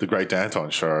the Great Danton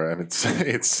show, and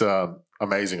it's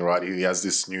amazing, right? He has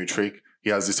this new trick. He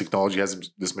has this technology. He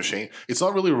has this machine. It's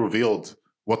not really revealed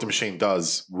what the machine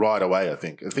does right away, I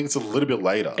think. It's a little bit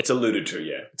later. It's alluded to,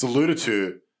 yeah. It's alluded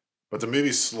to, but the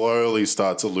movie slowly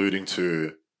starts alluding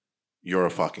to you're a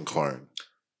fucking clone.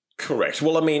 Correct.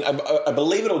 Well, I mean, I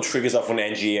believe it all triggers off when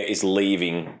Angier is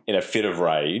leaving in a fit of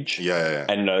rage. Yeah.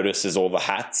 And notices all the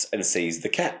hats and sees the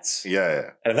cats. Yeah.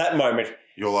 And at that moment,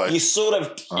 you're like... You sort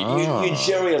of... You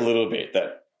jerry a little bit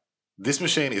that... This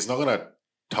machine is not going to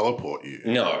teleport you.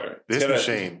 No. This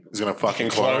machine is going to fucking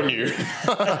clone you.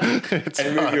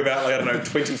 And move you about, like, I don't know,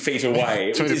 20 feet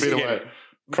away. 20 feet away.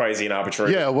 Crazy and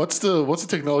arbitrary. Yeah, what's the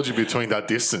technology between that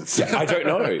distance? Yeah, I don't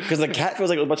know. Because the cat feels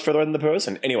like it's much further than the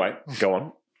person. Anyway, go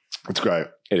on. It's great.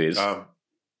 It is.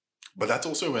 But that's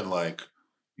also when, like,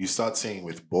 you start seeing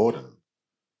with Borden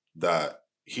that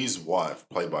his wife,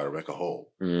 played by Rebecca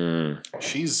Hall,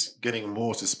 she's getting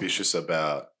more suspicious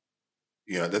about,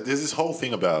 that there's this whole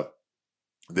thing about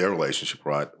their relationship,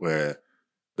 right, where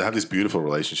they have this beautiful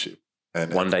relationship.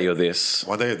 And one day you're this.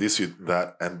 One day you're this, you're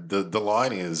that. And the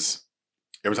line is,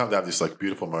 every time they have this, like,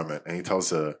 beautiful moment, and he tells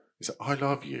her, he's like, I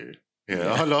love you.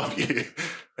 I love you.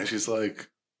 And she's like,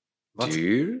 do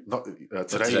you? Not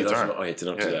today you don't. Not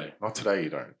today. Not today you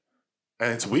don't.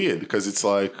 And it's weird because it's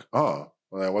like,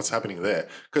 what's happening there?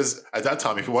 Because at that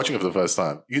time, if you're watching it for the first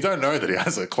time, you don't know that he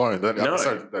has a clone, that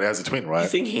he has a twin, right? You're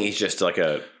thinking he's just like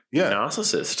a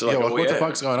narcissist. Like, what the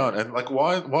fuck's going on? And like,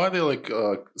 why are they like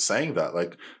saying that?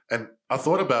 Like, and I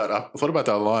thought about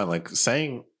that line, like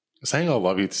saying I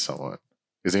love you to someone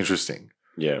is interesting.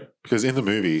 Yeah, because in the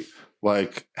movie,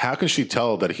 like, how can she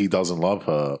tell that he doesn't love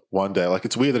her one day? Like,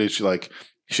 it's weird that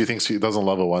she thinks he doesn't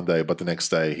love her one day, but the next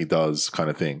day he does, kind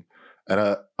of thing.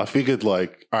 And I figured,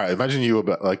 like, all right, imagine you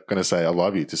were like going to say I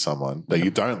love you to someone that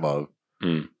you don't love.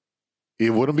 It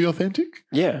wouldn't be authentic.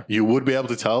 Yeah, you would be able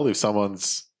to tell if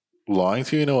someone's lying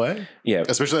to you in a way. Yeah,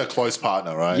 especially a close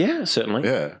partner, right? Yeah, certainly.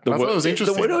 Yeah, I thought it was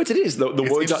interesting. It is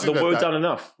the word done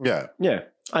enough. Yeah,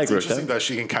 I agree. It's interesting that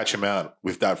she can catch him out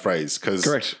with that phrase because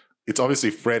correct. It's obviously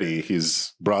Freddie,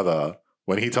 his brother,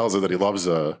 when he tells her that he loves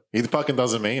her, he fucking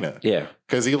doesn't mean it. Yeah.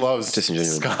 Because he loves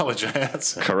Scarlett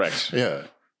Johansson. Correct. Yeah.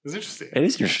 It's interesting. It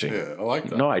is interesting. Yeah, I like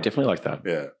that. No, I definitely like that.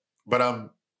 Yeah. But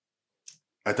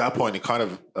at that point, you kind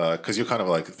of, because you're kind of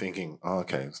like thinking,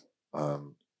 okay,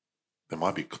 there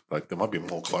might be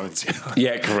more clones here.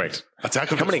 Yeah, correct.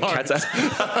 Attack of How many cats?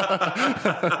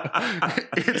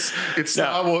 It's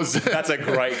Star Wars. That's a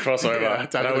great crossover. Yeah,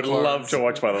 and I would love to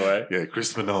watch, by the way. Yeah,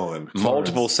 Christopher Nolan.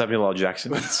 Multiple Samuel L.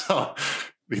 Jacksons.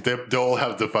 They all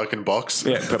have the fucking box.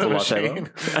 Yeah, purple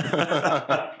lightsaber.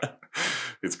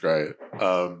 It's great.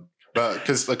 But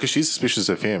because she's suspicious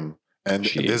of him, and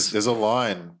there's a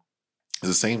line,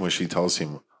 there's a scene where she tells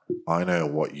him, "I know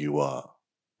what you are,"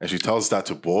 and she tells that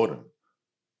to Borden.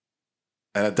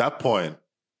 And at that point,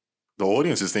 the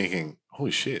audience is thinking,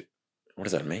 holy shit. What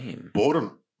does that mean?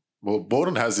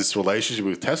 Borden has this relationship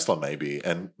with Tesla maybe,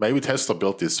 and maybe Tesla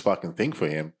built this fucking thing for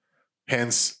him.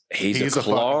 Hence, he's a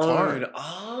fucking clone.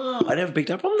 Oh, I never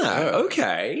picked up on that. Yeah.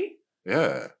 Okay.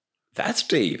 Yeah. That's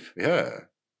deep. Yeah.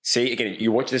 See, again,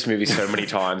 you watch this movie so many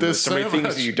times. There's so many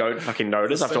things that you don't fucking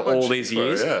notice after all these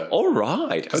years. Yeah. All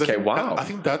right. Okay, wow. I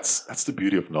think that's the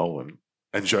beauty of Nolan.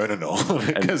 And Jonah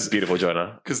Nolan. And beautiful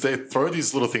Jonah. Because they throw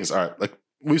these little things. All right, like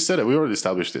we've said it, we already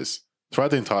established this.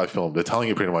 Throughout the entire film, they're telling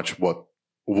you pretty much what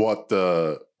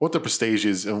the prestige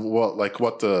is and what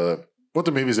the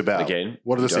movie's about. Again,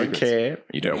 what are the secrets? You don't care.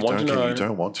 You don't want to know. You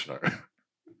don't want to know.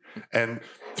 And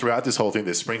throughout this whole thing,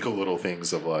 they sprinkle little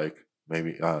things of like,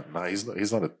 maybe, no, he's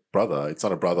not a brother. It's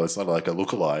not a brother. It's not like a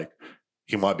lookalike.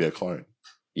 He might be a clone.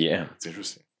 Yeah. It's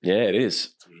interesting. Yeah, it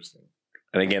is. It's interesting.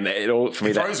 And again, that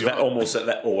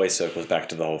always circles back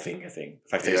to the whole finger thing. The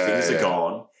fact that his fingers are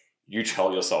gone, you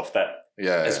tell yourself that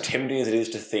as tempting as it is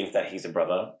to think that he's a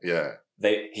brother,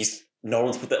 no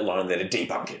one's put that line there to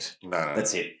debunk it. No.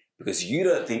 That's it. because you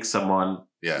don't think someone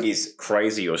is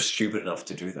crazy or stupid enough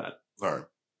to do that.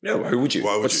 No, who would you?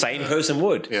 Why would What you? sane person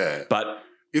would? Yeah. But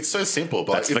it's so simple.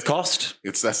 But that's the cost.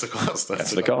 That's the cost.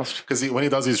 That's the cost. Because when he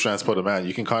does his transporter man,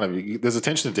 you can there's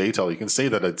attention to detail. You can see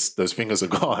that those fingers are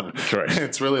gone. Correct.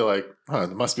 It's really like, oh,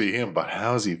 it must be him. But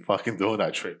how is he fucking doing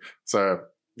that trick? So,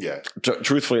 yeah.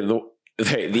 Truthfully,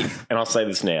 and I'll say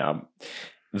this now,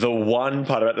 the one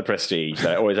part about the Prestige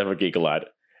that I always have a giggle at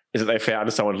is that they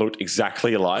found someone who looked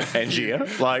exactly like Angier.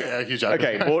 Like, Hugh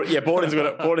Jackman. Okay, Borden's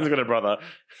got a brother.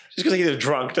 Just because he's a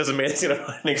drunk doesn't mean it's an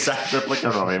exact replica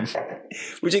of him.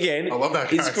 Which again, I love that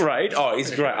character. He's great. Oh,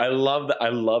 he's great. I love that. I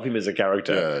love him as a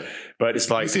character. Yeah. But it's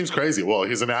like, he seems crazy. Well,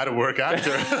 he's an out of work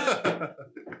actor.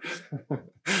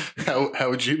 How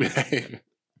would you behave?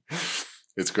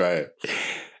 It's great.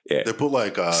 Yeah, they put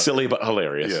like silly but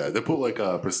hilarious. Yeah, they put like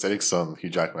prosthetics on Hugh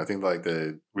Jackman. I think like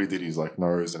they redid his like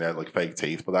nose and had like fake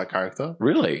teeth for that character.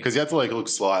 Really? Because he had to like look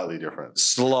slightly different.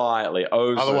 Slightly.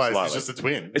 Otherwise, slightly. It's just a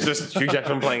twin. It's just Hugh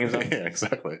Jackman playing himself. Yeah,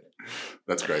 exactly.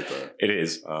 That's great though. It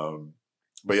is.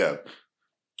 But yeah,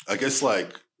 I guess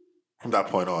like from that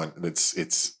point on,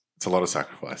 it's a lot of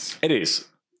sacrifice. It is.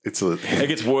 It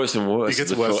gets worse and worse. It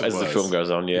gets worse as the film goes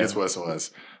on. Yeah, it gets worse and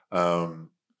worse.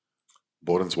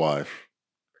 Borden's wife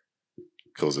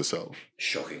kills herself.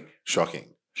 Shocking.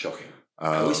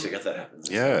 I always forget that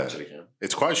happens. Yeah.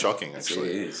 It's quite shocking, actually.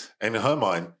 It is. And in her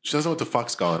mind, she doesn't know what the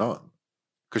fuck's going on.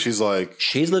 Because she's like...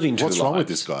 She's living two lives. What's wrong with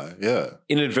this guy? Yeah.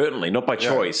 Inadvertently, not by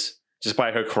choice. Just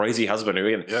by her crazy husband.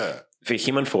 Who, for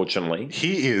him, unfortunately...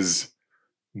 He is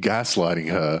gaslighting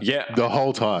her the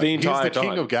whole time. The entire time. He's the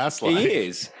king of gaslighting. He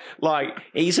is. Like,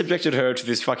 he subjected her to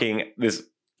this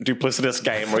duplicitous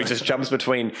game where he just jumps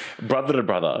between brother to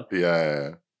brother.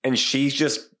 Yeah. And she's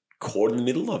just caught in the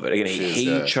middle of it. Again,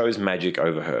 he chose magic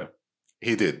over her.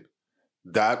 He did.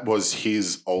 That was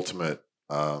his ultimate.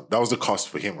 That was the cost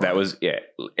for him. Right? That was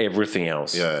everything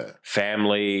else. Yeah,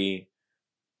 family,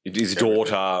 his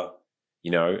daughter.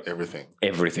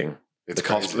 everything. It's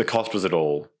the cost was it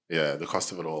all. Yeah, the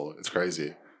cost of it all. It's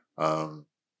crazy. I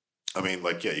mean,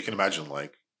 like, you can imagine,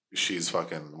 like, she's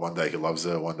fucking. One day he loves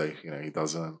her, one day he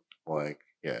doesn't. Like,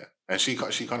 and she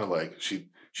kind of like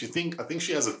I think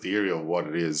she has a theory of what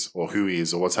it is or who he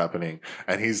is or what's happening.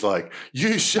 And he's like,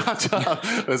 you shut up.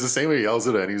 There's the same way he yells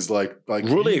at her and he's like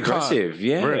really aggressive.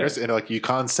 Yeah. Very aggressive. And like, you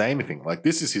can't say anything. Like,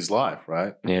 this is his life,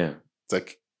 right? Yeah. It's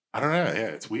like, I don't know. Yeah,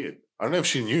 it's weird. I don't know if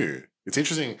she knew. It's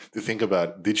interesting to think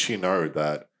about, did she know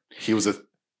that he was a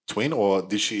twin or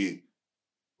did she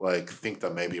like think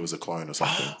that maybe he was a clone or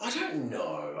something? I don't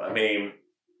know. I mean,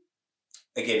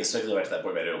 again, circling back to that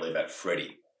point about earlier about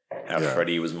Freddie. How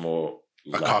Freddie was more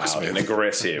loud and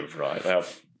aggressive, right?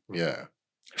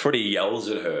 Freddie yells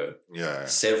at her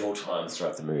several times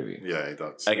throughout the movie. Yeah, he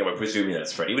does. And again, we're presuming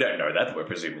that's Freddie. We don't know that, but we're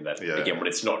presuming that again, when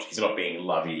he's not being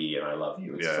lovey and I love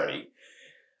you, it's Freddie.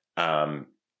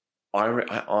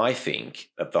 I think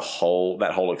that that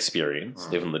whole experience,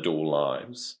 living the dual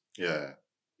lives,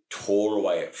 tore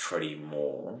away at Freddie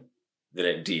more than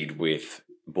it did with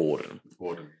Borden.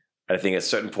 I think at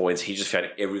certain points he just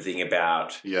found everything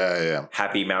about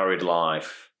happy married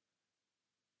life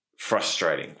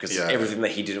frustrating because everything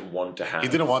that he didn't want to have. He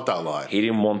didn't want that life.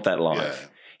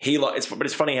 But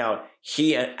it's funny how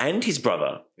he and his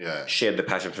brother shared the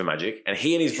passion for magic, and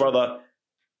he and his brother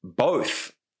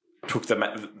both took the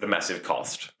massive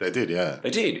cost. They did, They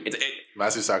did.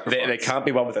 Massive sacrifice. They can't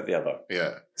be one without the other.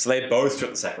 Yeah. So they both took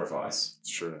the sacrifice. It's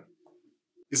true.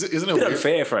 Isn't it a bit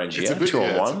unfair for Angie? It's a bit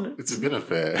 2-on-1. It's a bit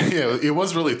unfair. Yeah, it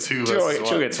was really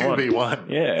 2v1.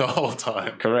 Yeah, the whole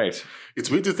time. Correct. It's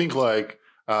weird to think like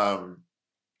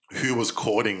who was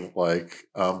courting like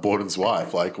Borden's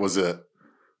wife. Like, was it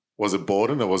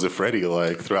Borden or was it Freddie?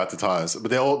 Like throughout the times, but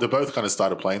they both kind of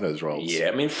started playing those roles. Yeah,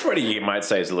 I mean Freddie, you might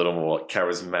say, is a little more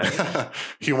charismatic.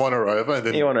 He won her over, and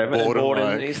then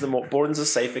Borden's a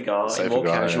safer guy, more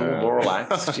casual, more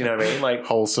relaxed. You know what I mean? Like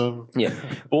wholesome. Yeah,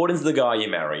 Borden's the guy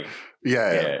you marry.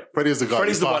 Yeah. Freddie's the guy.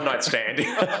 Freddie's the one night stand.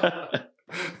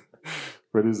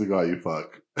 Freddie's the guy you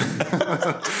fuck.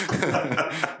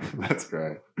 That's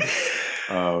great.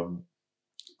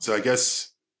 So I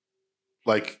guess,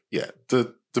 like,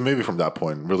 the movie from that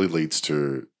point really leads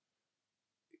to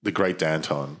the great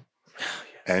Danton,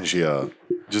 Angier,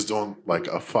 just doing like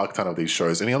a fuck ton of these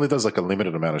shows, and he only does like a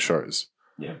limited amount of shows.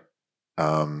 Yeah.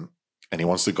 And he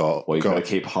wants to go. Well, you got to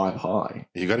keep hype high.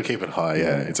 You got to keep it high.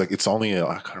 Yeah. It's like it's only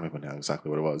I can't remember now exactly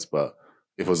what it was, but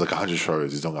if it was like 100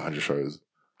 shows, he's doing 100 shows.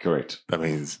 Correct. That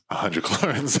means 100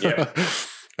 clones. Yeah.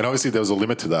 And obviously there was a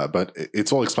limit to that, but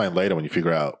it's all explained later when you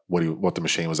figure out what the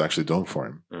machine was actually doing for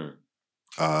him.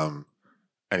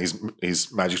 And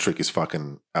his magic trick is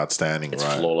fucking outstanding, it's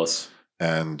right? Flawless.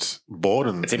 And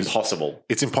Borden, it's impossible.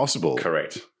 It's impossible.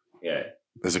 Correct. Yeah.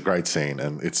 There's a great scene,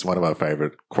 and it's one of my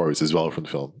favorite quotes as well from the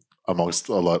film. Amongst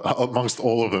all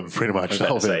of them, pretty much. Go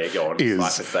on.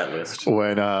 Is that list.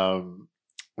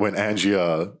 When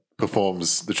Angia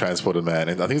performs the transported man,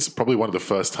 and I think it's probably one of the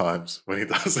first times when he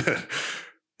does it.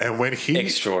 And when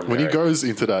he goes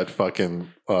into that fucking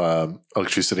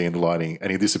electricity and the lighting,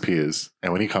 and he disappears,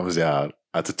 and when he comes out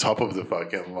at the top of the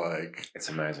fucking it's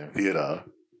amazing theater,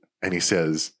 and he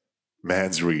says,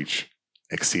 "Man's reach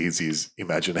exceeds his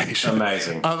imagination."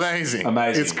 Amazing.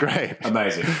 It's great.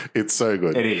 Amazing. It's so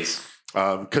good. It is.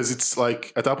 Because it's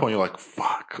like, at that point, you're like,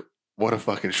 fuck, what a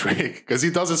fucking trick. Because he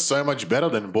does it so much better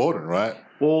than Borden, right?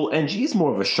 Well, and he's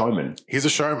more of a showman. He's a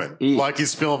showman. Like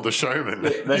his film, The Showman.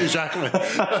 Hugh Jackman.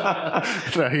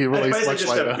 No, he released much just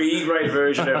later. A B-grade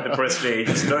version of The Prestige.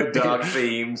 There's no dark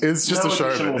themes. It's just a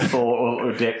showman. Thought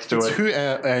or depth to it's it. Who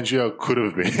Angio could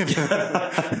have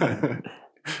been.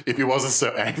 If he wasn't so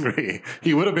angry,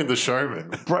 he would have been the showman.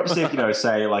 Perhaps if,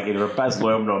 say, like either Baz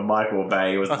Luhrmann or Michael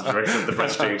Bay was the director of The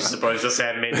Prestige, as opposed to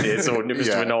Sam Mendes or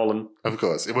Mr. Nolan. Of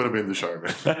course. It would have been the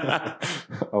showman. I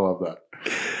love that.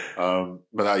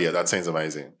 But that scene's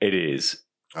amazing. It is.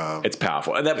 It's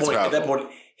powerful. At that point,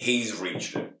 he's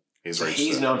reached it.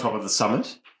 He's now on top of the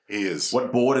summit. He is.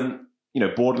 What Borden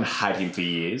had him for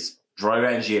years, drove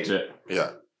Angier to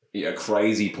a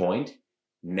crazy point.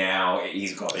 Now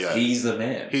he's got it. He's the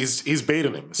man. He's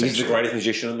beaten him. He's the greatest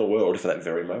magician in the world for that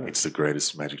very moment. It's the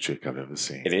greatest magic trick I've ever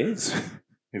seen. It is.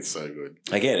 It's so good.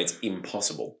 Again, it's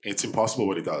impossible. It's impossible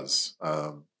what he does.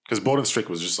 Because Borden's trick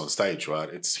was just on stage, right?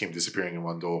 It's him disappearing in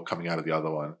one door, coming out of the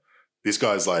other one. This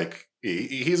guy's like,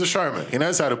 he's a showman. He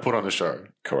knows how to put on a show.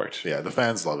 Correct. Yeah, the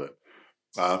fans love it.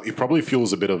 It probably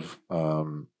fuels a bit of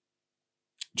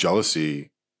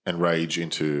jealousy and rage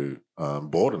into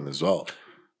Borden as well.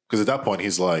 Because at that point,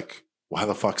 he's like, why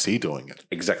the fuck's he doing it?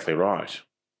 Exactly right.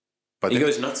 But he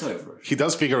goes nuts over it. He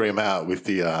does figure him out with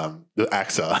the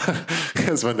actor.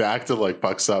 Because when the actor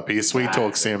fucks up, he sweet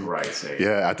talks him.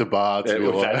 Yeah, at the bar. To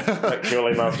with that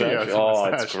curly mustache.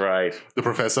 It's great. The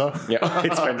professor. Yeah,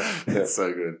 it's fantastic. It's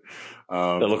so good.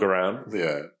 The look around.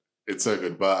 Yeah, it's so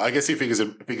good. But I guess he figures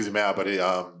him out. But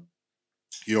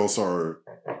he also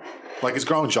he's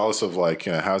growing jealous of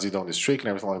how's he doing this trick and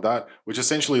everything like that, which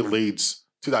essentially leads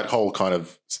to that whole kind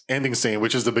of ending scene,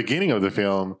 which is the beginning of the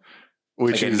film,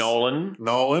 which is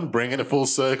Nolan bringing it full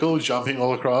circle, jumping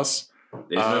all across.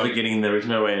 There's no beginning, there is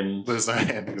no end. There's no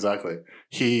end, exactly.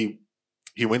 He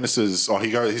witnesses,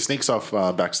 he sneaks off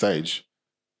backstage,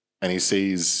 and he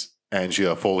sees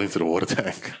Angia fall into the water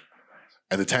tank,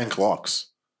 and the tank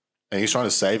locks, and he's trying to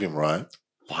save him, right?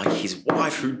 Like his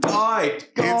wife who died.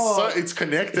 God. It's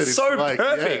connected. It's so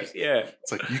perfect. Yeah.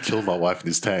 It's like, you killed my wife in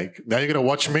this tank. Now you're going to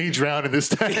watch me drown in this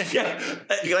tank. Yeah.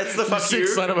 That's the fuck you.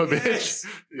 Sick son of a bitch. Yes.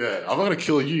 Yeah. I'm not going to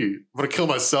kill you. I'm going to kill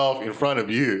myself in front of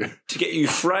you. To get you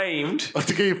framed.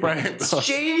 To get you framed. It's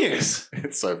genius.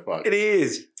 It's so fun. It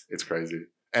is. It's crazy.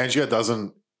 Angia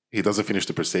doesn't finish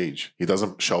the Prestige. He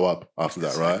doesn't show up after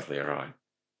that, right? Exactly right.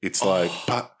 It's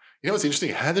but you know what's interesting?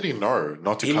 How did he know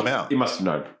not to come out? He must have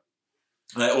known.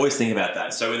 I always think about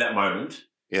that. So in that moment,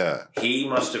 he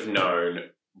must have known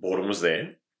Borden was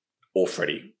there, or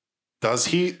Freddy. Does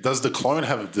the clone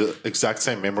have the exact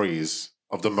same memories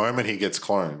of the moment he gets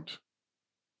cloned?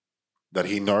 That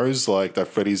he knows that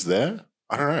Freddy's there?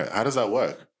 I don't know. How does that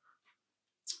work?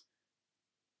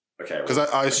 Okay. Because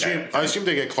I assume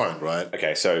they get cloned, right?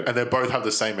 Okay, so and they both have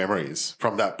the same memories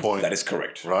from that point. That is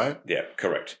correct. Right? Yeah,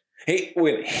 correct. He's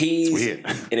weird.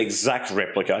 An exact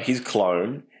replica. His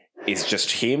clone is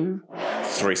just him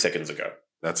 3 seconds ago.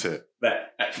 That's it.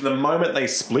 From the moment they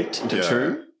split into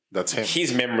two, that's him.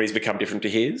 His memories become different to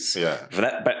his. Yeah. For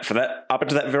that, up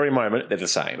until that very moment, they're the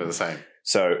same. They're the same.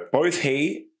 So both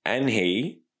he and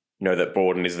he know that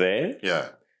Borden is there. Yeah.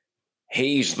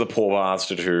 He's the poor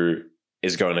bastard who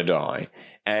is going to die,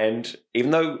 and even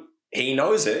though he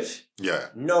knows it,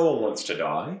 no one wants to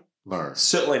die. No.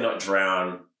 Certainly not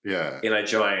drown. Yeah. In a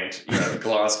giant,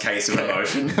 glass case of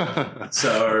emotion.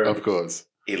 So of course.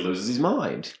 He loses his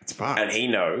mind. It's fun. And he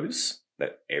knows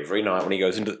that every night when he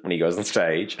goes on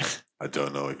stage, I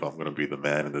don't know if I'm gonna be the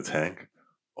man in the tank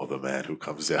or the man who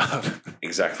comes out.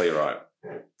 Exactly right.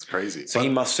 It's crazy. So he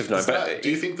must have known. Do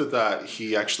you think that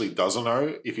he actually doesn't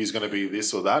know if he's gonna be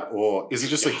this or that? Or is it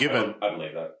just a given? I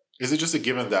believe that. Is it just a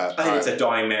given that I think it's a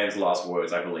dying man's last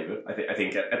words, I believe it. I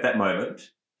think at that moment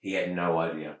he had no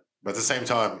idea. But at the same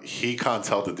time, he can't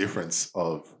tell the difference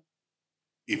of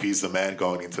if he's the man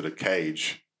going into the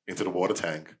cage, into the water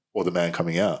tank, or the man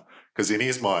coming out. Because in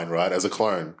his mind, right, as a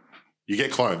clone, you get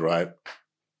cloned, right?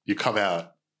 You come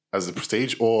out as the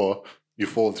Prestige, or you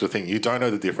fall into the thing. You don't know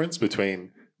the difference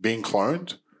between being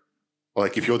cloned,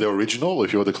 like if you're the original or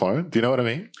if you're the clone. Do you know what I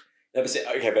mean?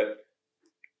 Okay, but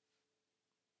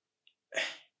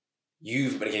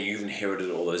you've inherited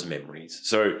all those memories.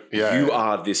 So you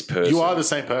are this person. You are the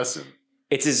same person.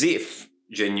 It's as if,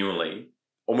 genuinely,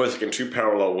 almost like in two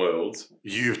parallel worlds,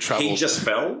 you've traveled. He just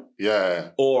fell. Yeah.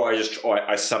 Or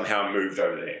I somehow moved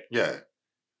over there. Yeah.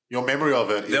 Your memory of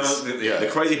it is... The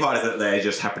crazy part is that they're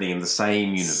just happening in the same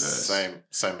universe.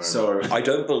 Same moment. So I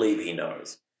don't believe he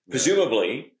knows.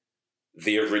 Presumably,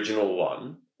 the original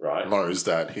one, right? Knows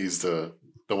that he's the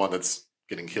one that's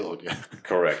getting killed, yeah.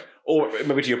 Correct. Or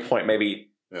maybe to your point,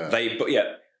 maybe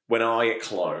when I get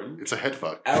cloned... It's a head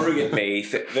fuck. Arrogant me,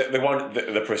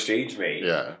 the prestige me...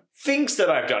 Yeah. Thinks that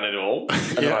I've done it all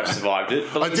and that I've survived it.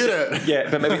 But I did it. Yeah,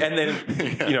 but maybe, and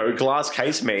then, glass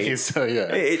case me. I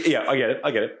get it.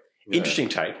 Yeah. Interesting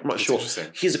take. I'm not sure.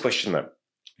 Here's a question, though.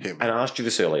 And I asked you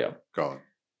this earlier. Go on.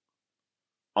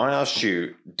 I asked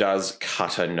you, does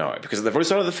Cutter know? Because at the very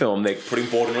start of the film, they're putting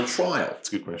Borden on trial. That's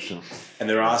a good question. And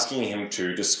they're asking him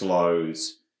to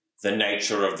disclose the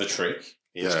nature of the trick.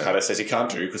 Which Cutter says he can't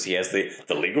do because he has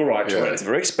the legal right to it. It's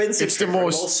very expensive. It's the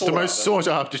most sought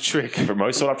after trick. The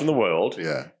most sought after in the world.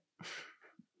 Yeah.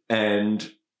 And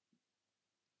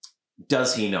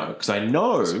does he know? Because I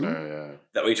know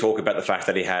that we talk about the fact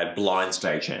that he had blind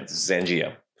stage hands. This is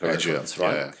Angier, for reference,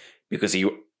 right? Yeah. Because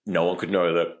no one could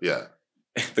know that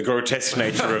the grotesque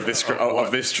nature of this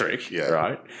trick,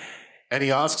 right? And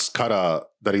he asks Cutter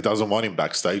that he doesn't want him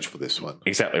backstage for this one.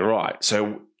 Exactly right.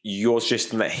 So you're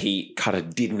suggesting that Cutter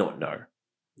did not know.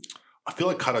 I feel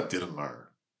like Cutter didn't know.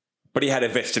 But he had a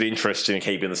vested interest in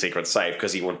keeping the secret safe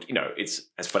because he wanted, it's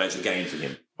as financial gain for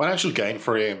him. Financial gain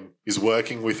for him. He's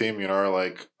working with him,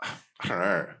 like, I don't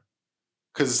know.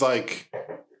 Because, like,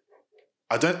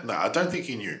 I don't think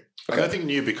he knew. Okay. I don't think he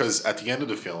knew because at the end of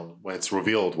the film, when it's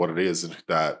revealed what it is and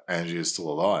that Angie is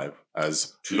still alive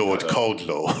as Lord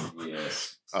Coldlaw.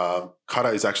 Yes.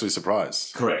 Cutter is actually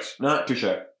surprised. Correct. No, touche.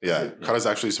 Yeah, Cutter's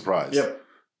actually surprised. Yep.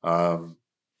 But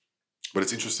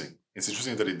it's interesting. It's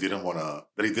interesting that he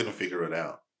didn't figure it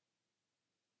out.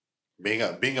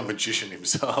 Being a magician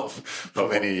himself for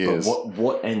many years. But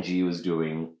what Angie was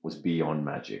doing was beyond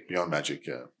magic. Beyond magic,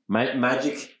 yeah.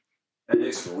 Magic, and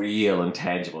it's real and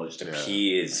tangible. It just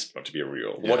appears not to be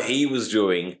real. Yeah. What he was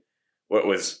doing,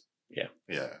 was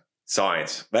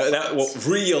science.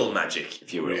 Real magic,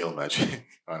 if you will. Real magic.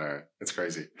 I know. It's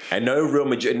crazy. And no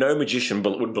magician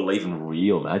would believe in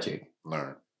real magic. No. You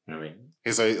know what I mean?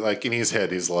 He's like in his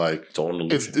head, he's like, it's all an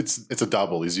illusion. It's a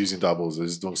double. He's using doubles.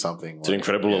 He's doing something. It's an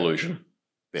incredible illusion.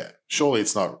 Yeah. Surely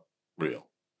it's not real.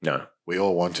 No. We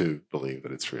all want to believe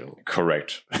that it's real.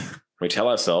 Correct. We tell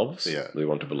ourselves we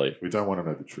want to believe. We don't want to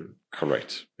know the truth.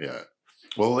 Correct. Yeah.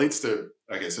 Well, it leads to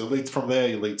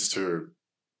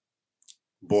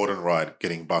Borden Wright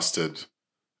getting busted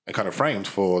and kind of framed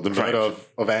for the murder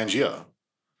of Angier.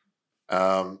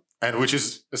 And which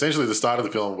is essentially the start of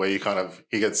the film where he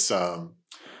gets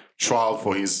trialed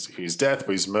for his death,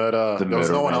 for his murder. There was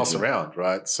no one else around,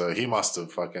 right? So he must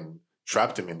have fucking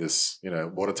trapped him in this,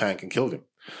 water tank and killed him.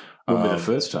 Wouldn't be the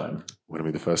first time. Wouldn't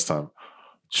be the first time.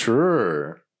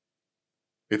 True.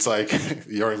 It's like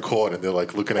you're in court and they're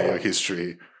like looking at your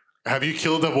history. Have you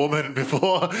killed a woman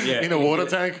before in a water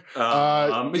tank?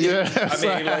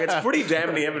 It's pretty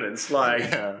damning evidence.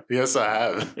 Yes, I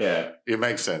have. Yeah. It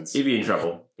makes sense. You'd be in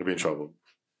trouble. You'd be in trouble.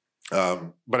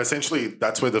 But essentially,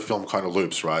 that's where the film kind of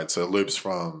loops, right? So it loops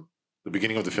from the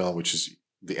beginning of the film, which is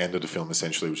the end of the film,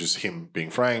 essentially, which is him being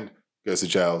framed, goes to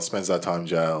jail, spends that time in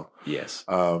jail. Yes.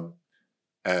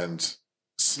 And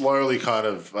slowly kind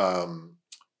of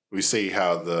we see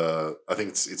how I think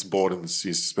it's Borden's,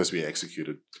 he's supposed to be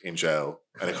executed in jail.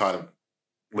 And it kind of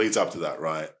leads up to that,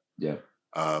 right? Yeah.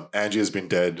 Angie has been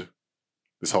dead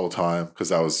this whole time because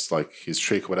that was like his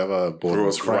trick, whatever. Borden grew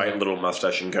a great little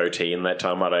mustache and goatee in that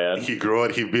time, might I add. He grew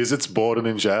it. He visits Borden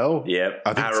in jail. Yep.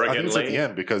 I think it's at the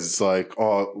end because it's like,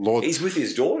 oh, Lord. He's with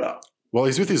his daughter. Well,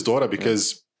 he's with his daughter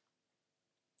because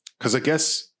I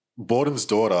guess Borden's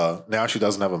daughter, now she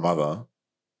doesn't have a mother.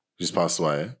 She's passed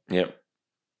away. Yep.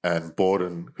 And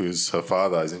Borden, who's her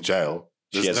father, is in jail.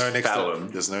 There's no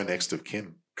next of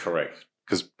kin. Correct.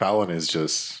 Because Fallon is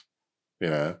just,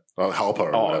 a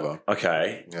helper or whatever.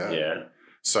 Okay. Yeah.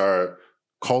 So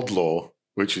Coldlaw,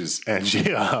 which is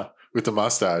Angier with the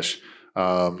mustache,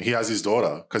 he has his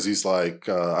daughter because he's like,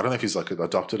 I don't know if he's like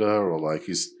adopted her or like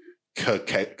he's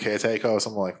caretaker or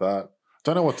something like that.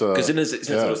 Don't know what the... Because it's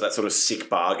that sort of sick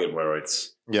bargain where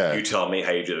it's, you tell me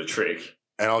how you do the trick.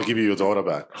 And I'll give you your daughter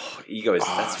back. Oh, ego is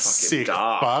that's fucking sick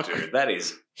dark, fuck. dude. That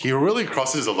is He really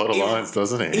crosses a lot of lines,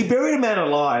 doesn't he? He buried a man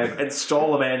alive and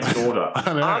stole a man's daughter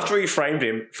after he framed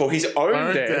him for his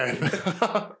own death.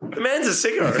 The man's a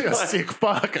sicko. You're a sick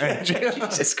fuck, Angie.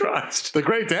 Jesus Christ. The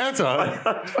great dancer.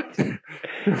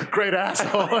 Great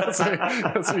asshole.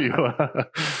 That's who you are.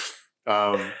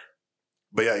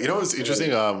 But yeah, you know what's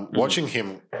interesting? Watching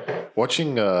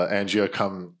Angier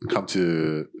come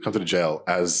to the jail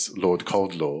as Lord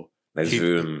Coldlaw.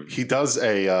 He does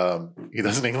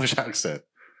an English accent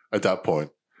at that point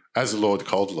as Lord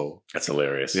Coldlaw. That's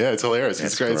hilarious. Yeah, it's hilarious.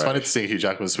 It's great. It's funny to see Hugh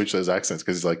Jackman switch those accents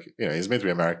because he's like, he's meant to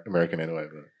be American anyway.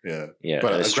 But yeah.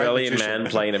 But an Australian man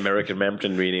playing American man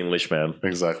pretending to be an English man.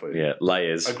 Exactly. Yeah,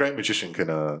 layers. A great magician can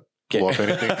pull off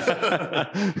anything.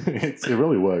 It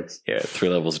really works. Yeah, 3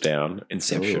 levels down.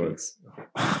 Inception.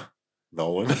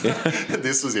 Nolan.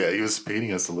 This was he was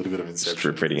feeding us a little bit of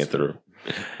Inception. Feeding it through.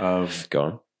 Go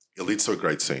on. It leads to a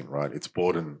great scene, right? It's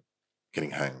Borden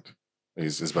getting hanged.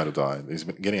 He's about to die. He's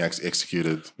getting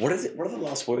executed. What is it? What are the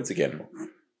last words again?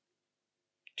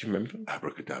 Do you remember?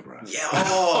 Abracadabra. Yeah.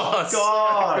 Oh,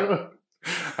 God.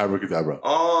 Abracadabra.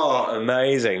 Oh,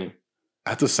 amazing.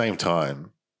 At the same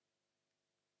time,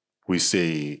 we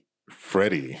see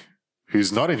Freddie,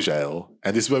 who's not in jail.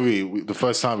 And this is where the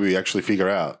first time we actually figure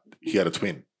out he had a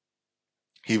twin.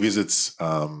 He visits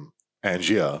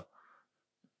Angier.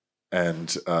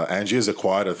 And Angier's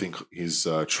acquired, I think, his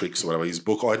tricks or whatever, his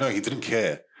book. Oh, no, he didn't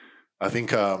care. I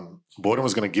think Borden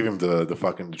was going to give him the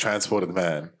fucking transport of the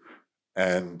man.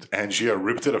 And Angier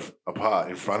ripped it apart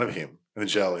in front of him in the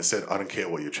jail and said, I don't care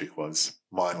what your trick was.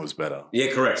 Mine was better.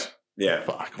 Yeah, correct. Yeah.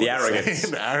 Fuck. The arrogance.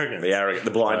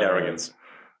 The blind arrogance.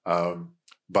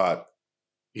 But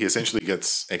he essentially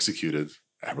gets executed.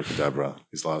 Abracadabra,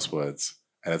 his last words.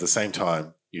 And at the same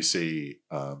time, you see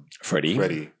Freddie.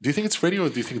 Do you think it's Freddie or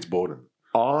do you think it's Borden?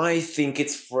 I think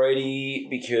it's Freddie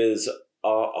because,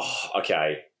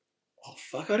 okay. Oh,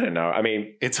 fuck, I don't know. I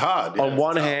mean, it's hard. On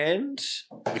one hand,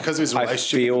 because of his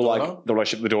relationship I feel with the like the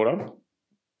relationship with the daughter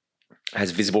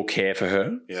has visible care for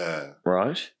her. Yeah.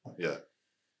 Right? Yeah.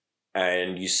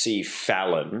 And you see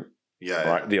Fallon,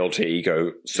 right, the alter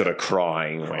ego, sort of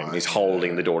crying when he's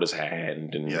holding the daughter's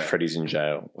hand and Freddie's in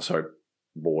jail. So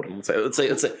Borden. Let's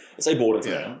say Borden's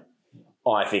now.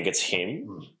 I think it's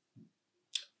him.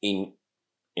 In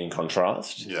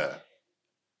contrast,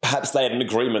 perhaps they had an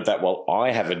agreement that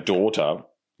I have a daughter.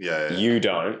 You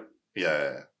don't.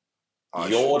 You're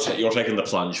taking the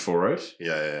plunge for it.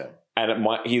 And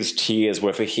his tears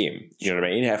were for him. You know what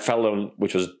I mean? How Fallon,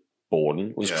 which was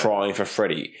Borden, was crying for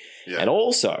Freddie, and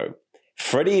also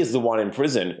Freddie is the one in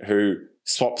prison who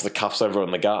swaps the cuffs over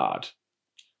on the guard.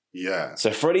 Yeah.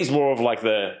 So Freddie's more of like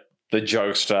the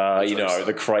jokester,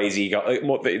 the crazy guy,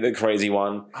 the crazy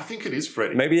one. I think it is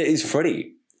Freddie. Maybe it is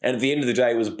Freddie. And at the end of the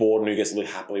day, it was Borden who gets to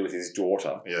live happily with his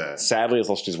daughter. Yeah. Sadly, has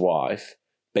lost his wife,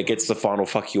 but gets the final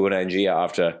fuck you and Angier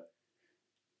after,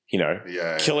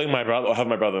 killing my brother or having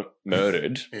my brother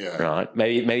murdered. Right?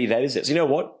 Maybe that is it. So you know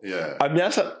what? Yeah.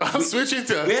 I'm switching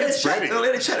to. We had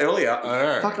a chat earlier.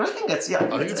 Fuck, I think that's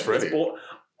I think it's Freddie.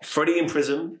 Freddie in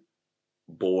prison,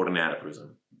 Borden out of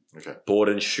prison. Okay.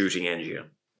 Borden shooting Angier.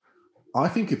 I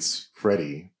think it's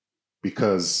Freddie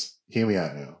because hear me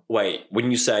out now. Wait, when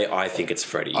you say I think it's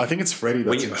Freddie, I think it's Freddie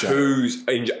that's in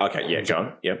jail. Okay, yeah, go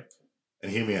on. Yeah.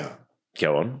 And hear me out.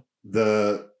 Go on.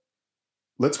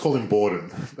 Let's call him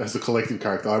Borden as the collective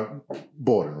character.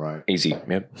 Borden, right? Easy.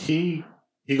 Yep. He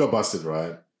got busted,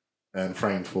 right? And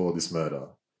framed for this murder.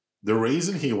 The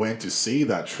reason he went to see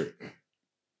that trick,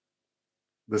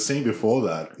 the scene before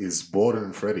that is Borden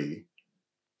and Freddie.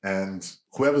 And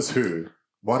whoever's who,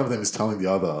 one of them is telling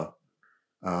the other,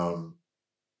 no,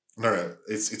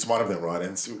 it's one of them, right?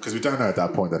 And because we don't know at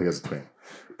that point that he has a twin,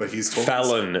 but he's talking.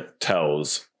 Fallon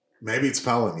tells. Maybe it's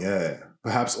Fallon, yeah.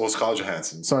 Perhaps or Scarlett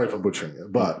Johansson. Sorry if I'm butchering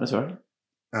it, but that's all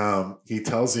right. He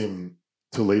tells him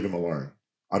to leave him alone.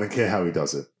 I don't care how he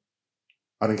does it.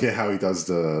 I don't care how he does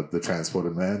the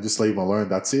transported man. Just leave him alone.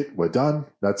 That's it. We're done.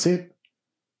 That's it.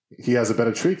 He has a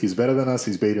better trick. He's better than us.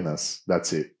 He's beaten us.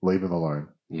 That's it. Leave him alone.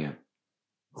 Yeah.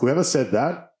 Whoever said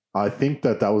that, I think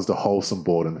that was the wholesome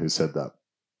Borden who said that.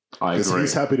 I agree. Because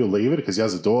he's happy to leave it because he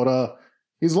has a daughter.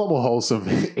 He's a lot more wholesome.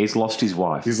 He's lost his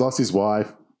wife. He's lost his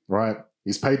wife, right?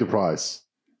 He's paid the price.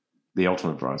 The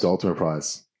ultimate price. The ultimate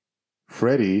price.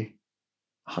 Freddie.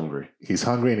 Hungry. He's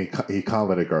hungry and he can't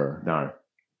let it go. No.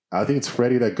 I think it's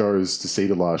Freddie that goes to see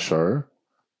the last show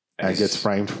and gets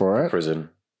framed for it. Prison.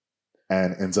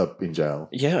 And ends up in jail.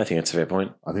 Yeah, I think that's a fair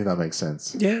point. I think that makes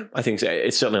sense. Yeah, I think so.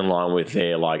 It's certainly in line with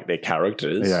their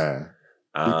characters. Yeah.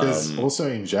 Because also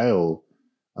in jail,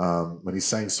 when he's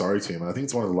saying sorry to him, and I think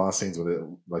it's one of the last scenes with it,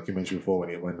 like you mentioned before,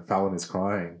 when Fallon is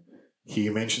crying he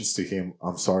mentions to him,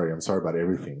 I'm sorry about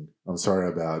everything. I'm sorry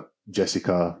about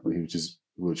Jessica,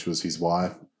 which was his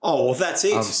wife. Oh, well, that's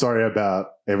it. I'm sorry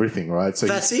about everything, right? So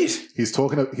that's it. He's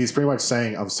pretty much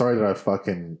saying, I'm sorry that I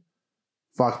fucking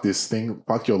fucked this thing,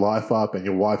 fucked your life up, and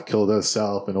your wife killed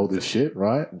herself and all this shit,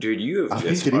 right? Dude, you have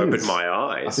just opened my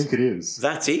eyes. I think it is.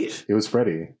 That's it. It was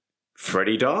Freddie.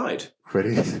 Freddie died.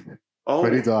 Freddie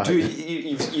died.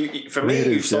 Dude, for me,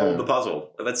 you've solved the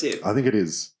puzzle. That's it. I think it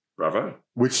is. Bravo.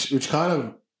 Which kind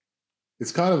of,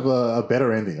 it's kind of a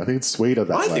better ending. I think it's sweeter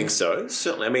that way. I think so.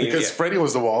 Certainly. I mean, because Freddie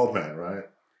was the wild man, right?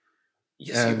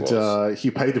 Yes, and he was.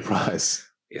 He paid the price.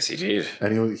 Yes, he did.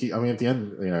 And he I mean, at the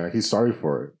end, he's sorry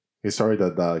for it. He's sorry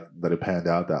that it panned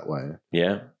out that way.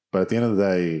 Yeah. But at the end of the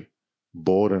day,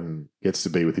 Borden gets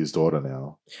to be with his daughter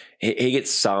now. He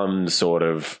gets some sort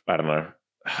of, I don't know,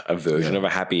 a version of a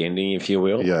happy ending, if you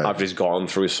will. Yeah. After he's gone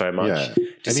through so much. Yeah.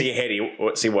 To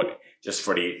see what just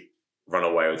Freddie run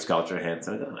away with Scarlett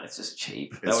Johansson. It's just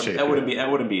cheap. That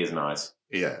wouldn't be as nice.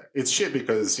 Yeah. It's shit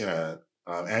because,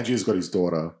 Angie's got his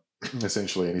daughter,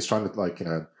 essentially, and he's trying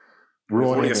to, ruin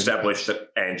already established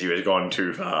that Andrew has gone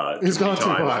too far. He's gone too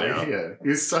far. Now. Yeah,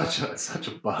 he's such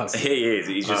a bastard. He is.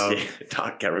 He's just a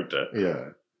dark character.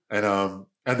 Yeah, and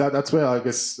that's where I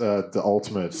guess the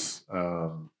ultimate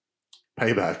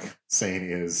payback scene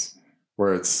is,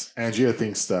 where it's Angia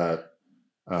thinks that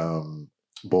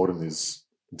Borden is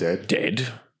dead,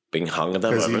 being hung at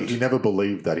that moment. Because he never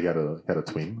believed that he had a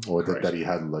twin, or that he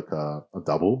had a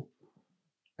double.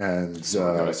 And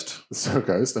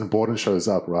Ghost, and Borden shows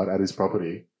up right at his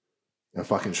property and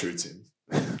fucking shoots him.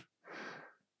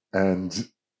 And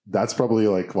that's probably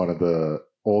one of the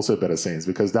also better scenes,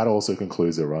 because that also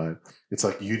concludes it, right? It's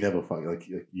like, you never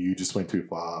you just went too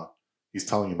far. He's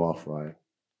telling him off, right?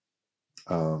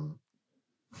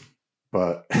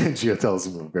 But Gia tells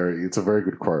him it's a very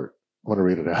good quote. I want to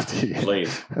read it out to you.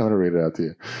 Please. I want to read it out to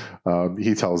you.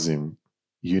 He tells him,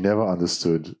 "You never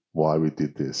understood why we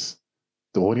did this.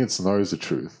 The audience knows the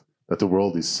truth, that the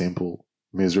world is simple,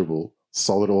 miserable,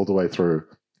 solid all the way through.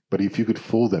 But if you could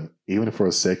fool them, even for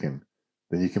a second,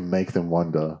 then you can make them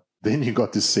wonder. Then you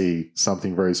got to see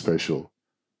something very special.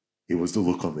 It was the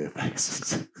look on their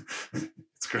faces."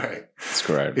 It's great. It's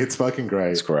great. It's fucking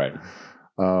great. It's great.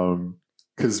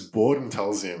 Because Borden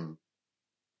tells him,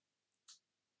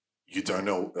 you don't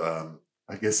know,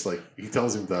 I guess he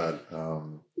tells him that,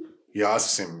 he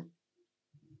asks him,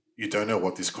 you don't know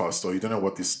what this cost, or you don't know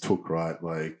what this took, right?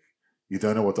 You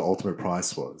don't know what the ultimate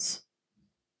price was.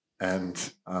 And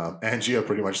Angia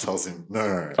pretty much tells him,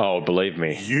 no. Oh, believe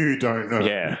me. You don't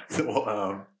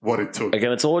know what it took.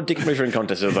 Again, it's all a dick measuring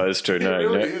contest of those two. No, it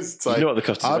really is. It's you know what the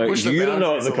cost is. You don't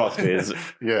know what the cost is.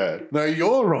 Yeah. No,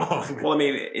 you're wrong. Well, I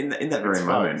mean, in that very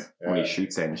moment when he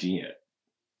shoots Angia,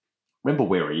 remember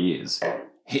where he is.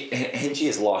 Angia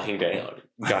is lying down,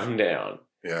 gunned down.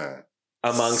 Yeah.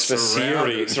 Amongst a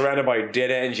series, surrounded by dead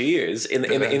Angiers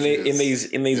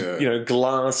in these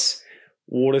glass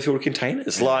water-filled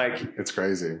containers. It's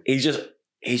crazy.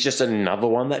 He's just another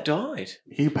one that died.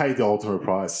 He paid the ultimate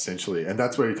price, essentially, and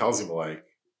that's where he tells him,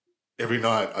 every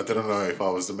night, I didn't know if I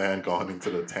was the man gone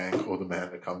into the tank or the man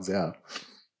that comes out.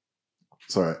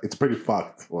 So it's pretty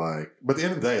fucked. But at the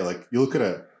end of the day, you look at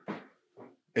it,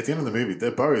 at the end of the movie,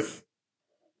 they're both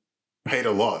paid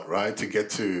a lot, right, to get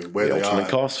to where they are. The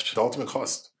ultimate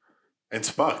cost. And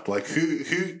it's fucked.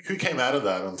 Who came out of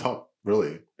that on top,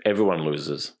 really? Everyone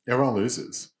loses. Everyone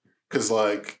loses. Because,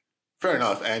 fair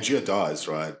enough, Angia dies,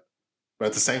 right? But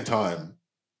at the same time,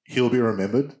 he'll be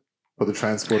remembered for the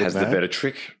transport of man. Has the better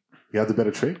trick. He had the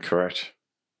better trick? Correct.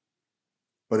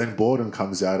 But then Borden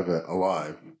comes out of it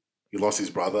alive. He lost his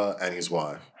brother and his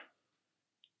wife.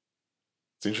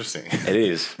 It's interesting. It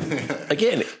is.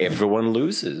 Again, everyone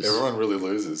loses. Everyone really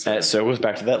loses. And it circles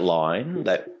back to that line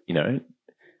that,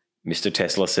 Mr.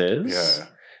 Tesla says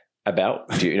about,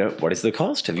 what is the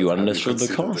cost? Have you understood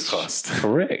the cost?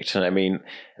 Correct. And I mean,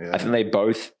 I think they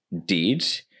both did.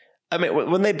 I mean,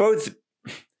 when they both,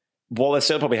 while they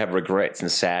still probably have regrets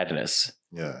and sadness,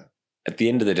 at the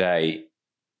end of the day,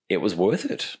 it was worth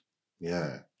it.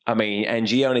 Yeah. I mean,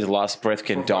 Angia on his last breath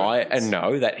can die and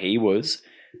know that he was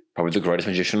probably the greatest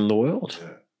magician in the world.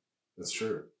 Yeah, that's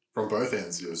true. From both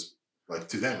ends, it was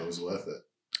to them, it was worth it.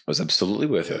 It was absolutely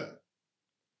worth it.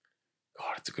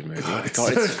 God, it's a good movie. God,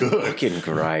 it's good. Fucking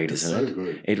great, isn't it?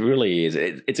 Good. It really is.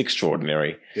 It's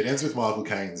extraordinary. It ends with Michael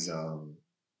Caine's the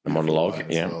monologue,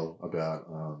 as well, about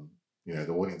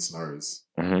the audience knows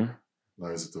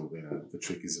knows that the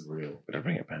trick isn't real. Got to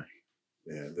bring it back.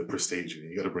 Yeah, the prestige.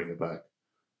 You got to bring it back.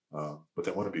 But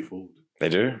they want to be fooled. They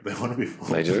do. They want to be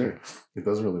fooled. They do. It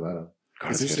doesn't really matter.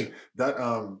 God, it's interesting that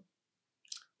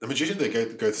the magician they go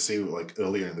to see like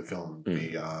earlier in the film,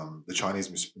 the Chinese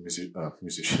magician.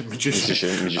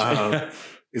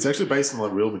 It's actually based on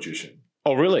a real magician.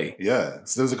 Oh, really? Yeah.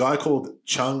 So there was a guy called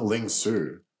Chung Ling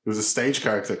Soo. He was a stage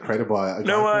character created by a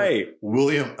guy called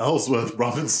William Ellsworth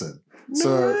Robinson.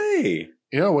 No way.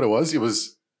 You know what it was? It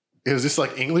was this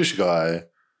like English guy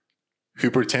who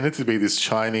pretended to be this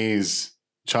Chinese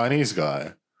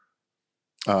guy.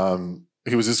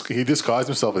 He disguised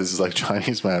himself as this like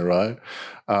Chinese man, right?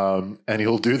 And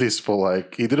he'll do this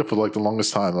he did it for like the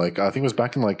longest time. Like I think it was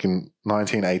back in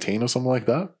 1918 or something like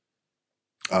that.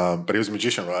 But he was a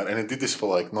magician, right? And he did this for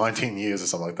like 19 years or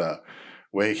something like that,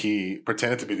 where he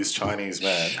pretended to be this Chinese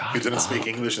man who didn't speak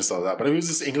English and stuff like that. But he was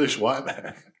this English white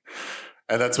man.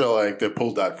 And that's where like they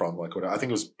pulled that from. Like I think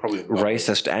it was probably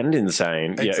racist and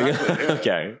insane. Exactly, yeah.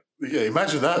 Okay. Yeah,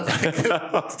 imagine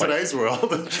that. Today's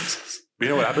world. You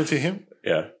know what happened to him?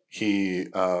 Yeah. He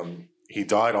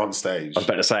died on stage. I was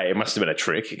about to say, it must have been a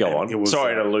trick. Go on.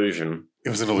 An illusion. It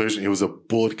was an illusion. It was a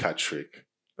board cut trick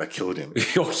that killed him.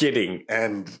 You're kidding.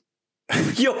 And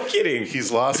you're kidding.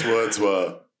 His last words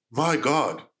were, "My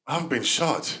God, I've been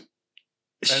shot."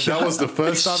 And that was the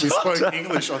first time he spoke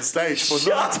English on stage for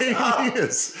 19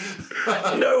 years.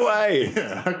 No way.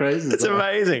 Yeah, how crazy is that? It's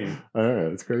amazing. I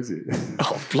know, it's crazy.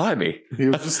 Oh, blimey. He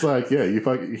was just like, he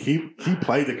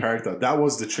played the character. That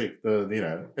was the trick. And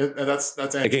that's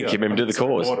again, keep him to the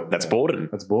cause. That's Borden.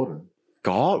 That's Borden.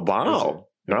 God, wow.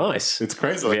 Nice. It's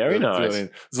crazy. Very nice.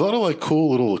 There's a lot of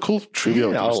cool trivia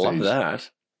on I stage. love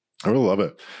that. I really love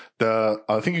it.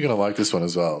 I think you're going to like this one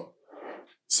as well.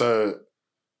 So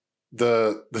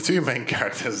the two main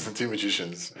characters, the two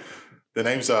magicians, their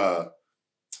names are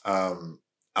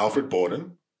Alfred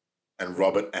Borden and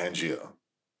Robert Angier.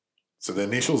 So the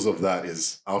initials of that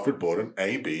is Alfred Borden,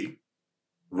 AB,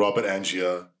 Robert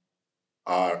Angier,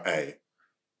 RA.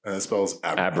 And it spells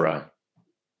Abra.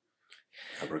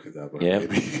 Abracadabra. Yeah.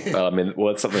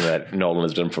 It's something that Nolan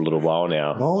has done for a little while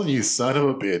now. Nolan, you son of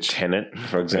a bitch. Tenet,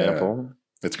 for example.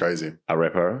 Yeah. It's crazy.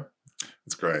 Arepa.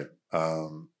 It's great.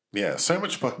 Yeah, so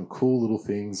much fucking cool little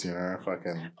things,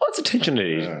 fucking. Oh, it's attention to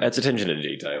detail. It's attention to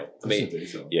detail.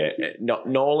 Yeah,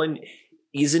 Nolan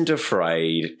isn't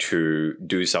afraid to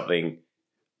do something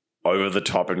over the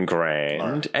top and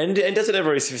grand, and does it in a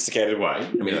very sophisticated way.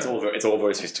 I mean, it's all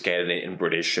very sophisticated and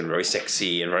British and very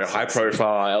sexy and very high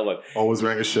profile. And always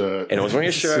wearing a shirt. And always wearing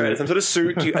a shirt and some sort of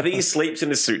suit. I think he sleeps in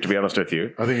his suit, to be honest with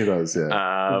you. I think he does, yeah.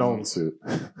 The Nolan suit.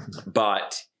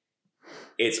 But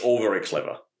it's all very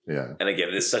clever. Yeah. And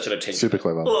again, there's such an attention. Super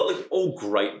clever. Well, all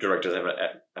great directors have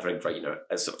a great,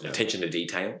 attention to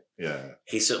detail. Yeah.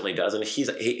 He certainly does. And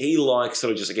he likes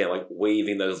sort of just, again, like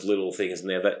weaving those little things in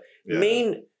there that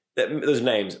those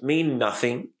names mean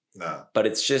nothing. No. But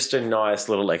it's just a nice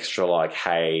little extra like,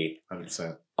 hey,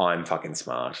 100%. I'm fucking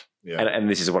smart. Yeah. And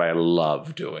this is what I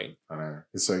love doing. I know.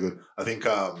 It's so good. I think,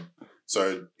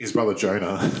 so his brother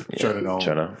Jonah, Jonah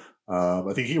Nolan.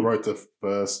 I think he wrote the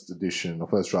first edition or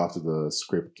first draft of the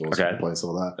script or something and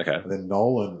stuff like that. Okay. And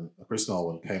then Chris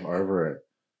Nolan came over it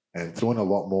and threw in a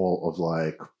lot more of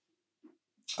like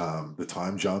the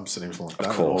time jumps and everything like that.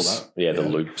 Of course. And all that. Yeah, the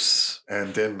loops.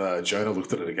 And then Jonah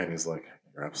looked at it again. He's like,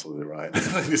 "You're absolutely right.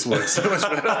 This works so much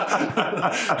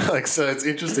better." So it's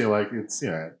interesting. Like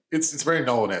it's very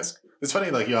Nolan-esque. It's funny.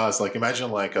 Like you asked, like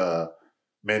imagine like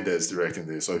Mendes directing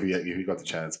this, or if he got the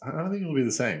chance. I don't think it would be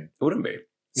the same. It wouldn't be.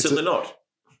 Certainly not.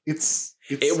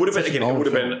 It would have been again. It would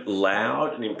have been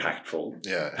loud and impactful.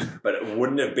 Yeah, but it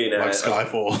wouldn't have been like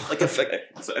Skyfall. Like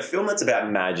a film that's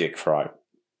about magic, right?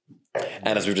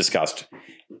 And as we've discussed,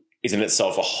 is in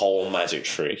itself a whole magic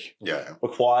trick. Yeah,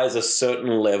 requires a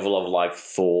certain level of like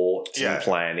thought and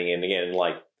planning, and again,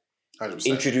 like 100%.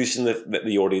 Introducing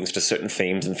the audience to certain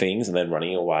themes and things, and then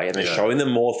running away, and then showing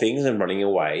them more things and running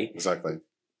away. Exactly.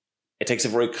 It takes a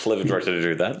very clever director to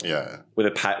do that. Yeah, with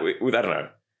I don't know.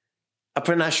 A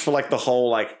panache for like the whole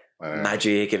like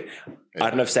magic, and I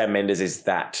don't know if Sam Mendes is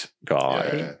that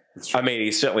guy. Yeah, I mean,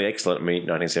 he's certainly excellent. I mean,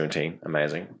 1917,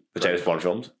 amazing. The James Bond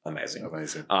films, amazing.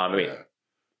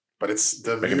 But it's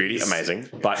the American Beauty, amazing.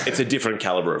 But it's a different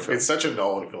caliber of film. It's such a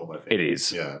Nolan film. I think it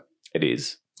is. Yeah, it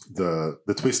is. The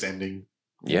twist ending.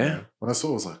 Yeah, when I saw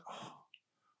it, I was like,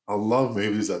 I love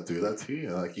movies that do that to you.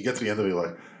 Like you get to the end of it, you're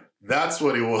like, that's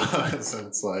what it was, and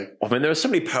it's like. I mean, there are so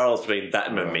many parallels between that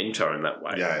and Memento in that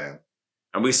way. Yeah.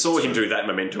 And we saw him do that in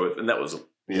Memento, and that was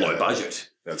low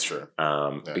budget. That's true.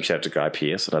 Big shout out to Guy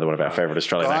Pearce, another one of our favourite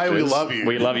Australian actors. We love you.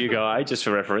 We love you, Guy, just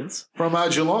for reference. From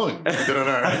Geelong. I don't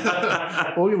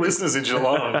know. All your listeners in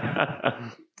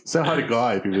Geelong. Say hi to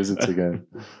Guy if he visits again.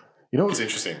 You know what's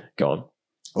interesting? Go on.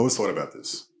 I always thought about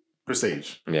this.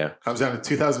 Prestige. Yeah. Comes out in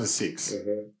 2006.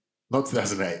 Not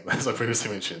 2008, as I previously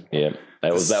mentioned. Yeah,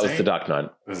 that was The Dark Knight.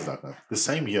 It was The Dark Knight. The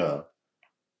same year,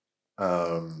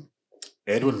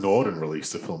 Edward Norton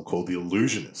released a film called The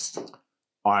Illusionist.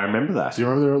 I remember that. Do you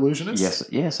remember The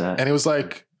Illusionist? Yes. And it was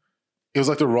like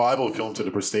the rival film to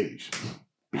The Prestige.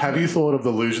 Have you thought of The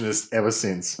Illusionist ever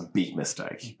since? A big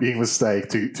mistake. Big mistake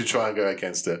to try and go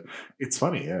against it. It's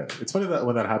funny, yeah. It's funny that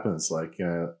when that happens, like,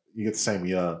 you get the same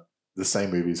year, the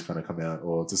same movies kind of come out,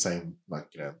 or it's the same, like,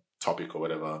 topic or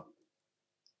whatever.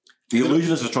 The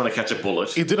Illusionist was trying to catch a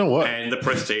bullet. It didn't work. And The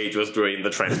Prestige was doing The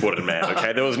Transported Man,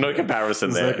 okay? There was no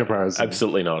comparison there. No comparison.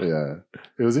 Absolutely not. Yeah.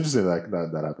 It was interesting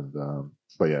that happened.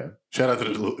 But yeah, shout out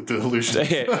to The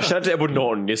Illusionist. Yeah, shout out to Edward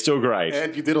Norton. You're still great.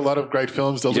 And you did a lot of great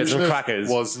films. The You did some Illusionist crackers.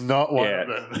 was not one of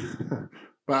them.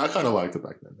 But I kind of liked it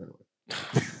back then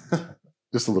anyway.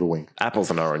 Just a little wink.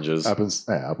 Apples and oranges. Apples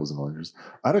and oranges.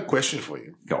 I had a question for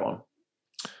you. Go on.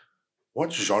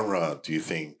 What genre do you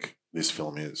think this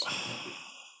film is?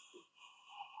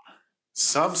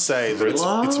 Some say that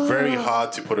it's very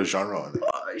hard to put a genre on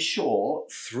it. Sure.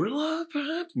 Thriller,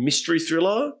 perhaps? Mystery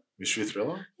thriller? Mystery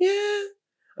thriller? Yeah.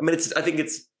 I mean, I think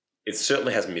it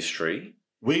certainly has mystery.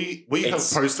 We have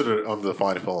posted it on the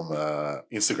Fine Film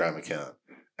Instagram account,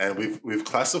 and we've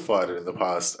classified it in the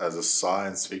past as a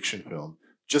science fiction film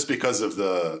just because of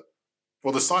the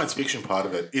science fiction part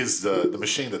of it is the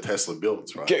machine that Tesla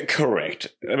builds, right? Correct.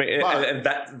 I mean, and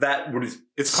that would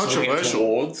it's controversial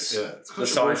towards the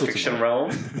science fiction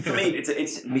realm. For me,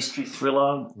 it's mystery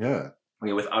thriller. Yeah.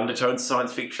 With undertones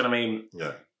science fiction. I mean,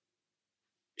 yeah.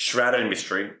 Shrouded in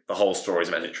mystery. The whole story is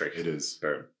a magic trick. It is.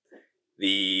 Boom.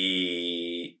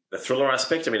 The thriller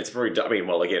aspect. I mean, it's very. I mean,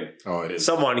 well, again, it is.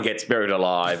 Someone gets buried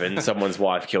alive, and someone's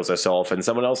wife kills herself, and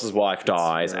someone else's wife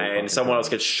dies, and someone else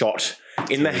gets shot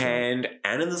in the hand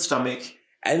and in the stomach,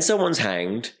 and someone's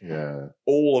hanged. Yeah.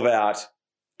 All about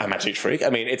a magic trick. I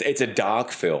mean, it's a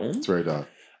dark film. It's very dark.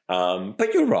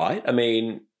 But you're right. I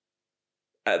mean,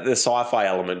 the sci-fi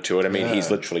element to it. I mean,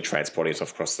 he's literally transporting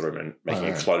himself across the room and making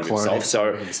an explode of himself.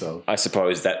 So I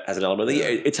suppose that has an element. Yeah.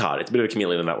 It's hard. It's a bit of a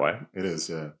chameleon in that way. It is.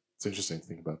 Yeah. It's interesting to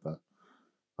think about that.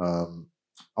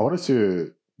 I wanted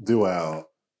to do our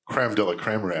creme de la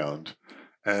creme round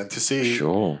and to see.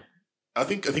 Sure. I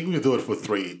think we can do it for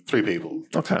three people.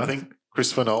 Okay. I think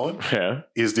Christopher Nolan. Yeah.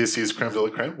 Is this his creme de la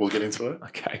creme? We'll get into it.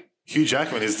 Okay. Hugh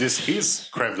Jackman. Is this his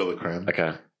creme de la creme?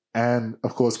 Okay. And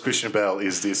of course, Christian Bale.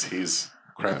 Is this his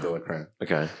creme de la creme?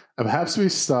 Okay. And perhaps we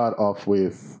start off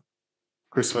with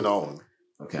Christopher Nolan.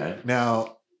 Okay.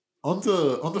 Now, on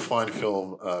the Fine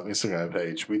Film Instagram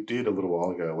page, we did a little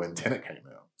while ago when Tenet came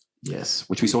out. Yes,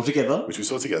 which we saw together.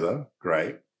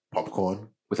 Great. Popcorn.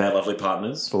 With our lovely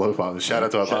partners. Below partners. Shout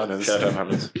out to our partners. Shout out to our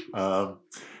partners.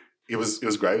 It was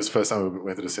great. It was the first time we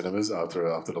went to the cinemas after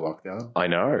the lockdown. I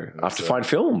know. After Fine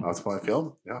Film. After Fine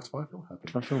Film. Yeah, after Fine Film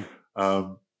happened. Fine Film.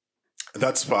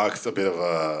 That sparked a bit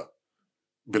of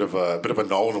a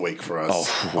Nolan week for us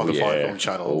on the Fine Film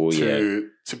channel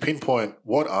to pinpoint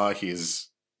what are his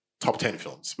top 10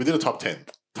 films. We did a top 10.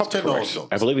 Top 10 Nolan films.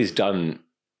 I believe he's done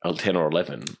 10 or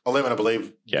 11. 11, I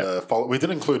believe. Yeah. We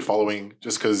didn't include following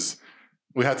just because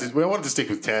we wanted to stick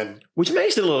with 10. Which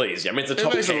makes it a little easier. I mean, it's a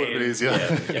top 10. It makes it a little bit easier.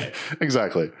 Yeah.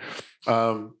 Exactly.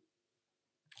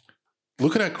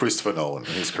 Looking at Christopher Nolan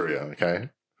and his career, okay?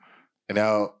 And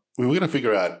now we were going to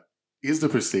figure out, is The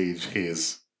Prestige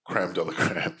his creme de la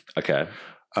creme? Okay.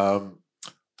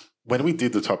 When we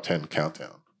did the top 10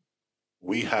 countdown,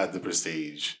 we had The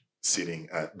Prestige sitting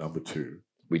at number 2.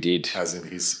 We did. As in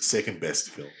his second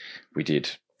best film. We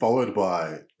did. Followed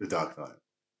by The Dark Knight.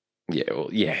 Yeah, well,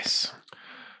 yes.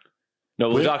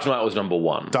 No, The Dark Knight was number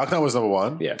 1. Dark Knight was number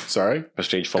 1? Yeah. Sorry?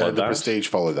 Prestige followed that. The Prestige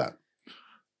followed that.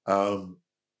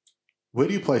 Where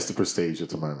do you place The Prestige at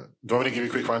the moment? Do you want me to give you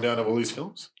a quick rundown of all these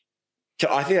films?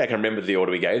 I think I can remember the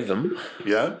order we gave them.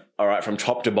 Yeah? All right, from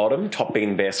top to bottom, top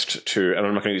being best to, and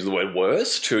I'm not going to use the word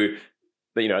worst, to,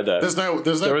 There's no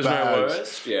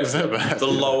worst. Yeah. There's no bad. The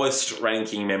lowest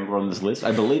ranking member on this list,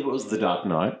 I believe it was The Dark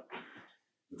Knight,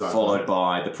 followed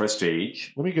by The Prestige.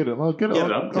 Let me get it. I'll get it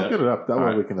up. That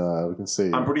way we can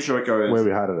see. I'm pretty sure it goes where we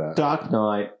had it at. Dark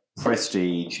Knight,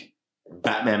 Prestige,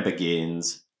 Batman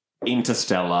Begins,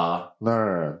 Interstellar.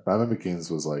 No. Batman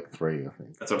Begins was like 3, I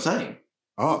think. That's what I'm saying.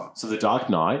 Oh. So The Dark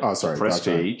Knight,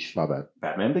 Prestige, my bad.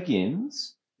 Batman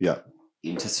Begins. Yeah.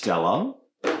 Interstellar.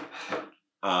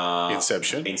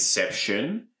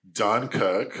 Inception.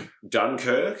 Dunkirk.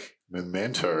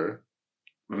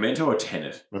 Memento or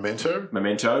Tenet?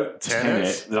 Memento.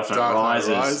 Tenet. The Dark Knight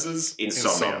Rises.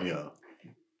 Insomnia.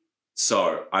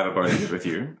 So, I have a bonus with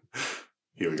you.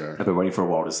 Here we go. I've been waiting for a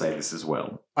while to say this as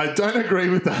well. I don't agree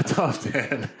with that top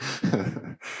 10.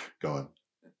 Go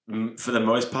on. For the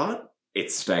most part,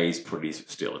 it stays pretty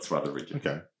still. It's rather rigid.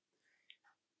 Okay.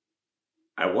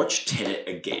 I watched Tenet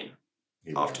again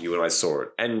after you and I saw it.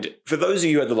 And for those of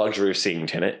you who had the luxury of seeing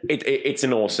Tenet, it's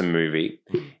an awesome movie.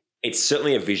 It's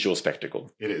certainly a visual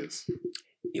spectacle. It is.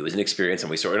 It was an experience, and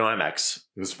we saw it in IMAX.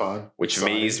 It was fun. Which for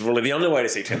me is really the only way to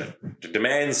see Tenet. It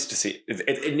demands to see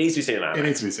it needs to be seen in IMAX. It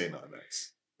needs to be seen in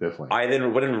IMAX. Definitely. I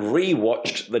then went and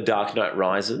rewatched The Dark Knight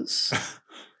Rises.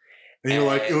 And you're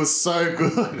like, it was so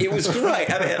good. It was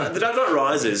great. I mean, The Dark Knight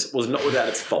Rises was not without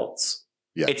its faults.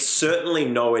 Yeah. It's certainly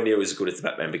nowhere near as good as The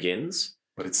Batman Begins.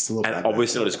 But it's still and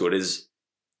obviously not as good as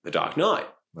The Dark Knight.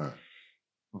 No.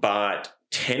 But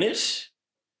Tenet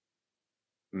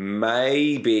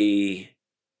may be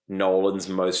Nolan's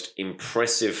most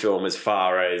impressive film as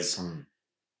far as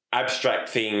abstract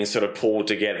things sort of pulled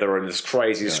together and this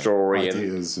crazy story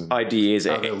ideas and ideas.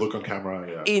 How they look on camera.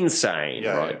 Yeah. Insane,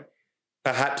 right? Yeah.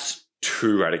 Perhaps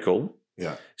too radical.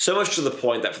 Yeah. So much to the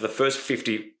point that for the first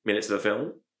 50 minutes of the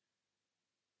film,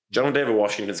 John David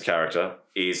Washington's character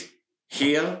is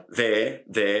here,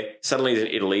 there. Suddenly he's in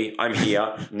Italy. I'm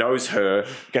here. Knows her.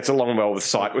 Gets along well with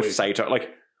Sato. Like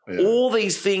all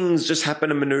these things just happen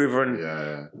to maneuver,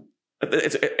 and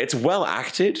it's well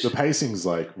acted. The pacing's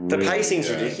the pacing's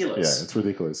ridiculous. Yeah, it's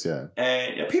ridiculous. Yeah,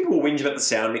 and people will whinge about the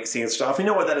sound mixing and stuff. You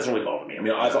know what? That doesn't really bother me. I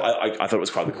mean, I thought it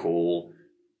was quite cool.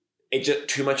 It just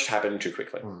too much happened too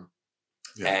quickly,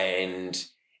 and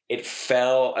it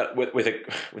fell with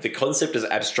a concept as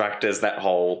abstract as that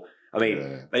whole. I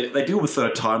mean, they deal with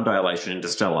time dilation in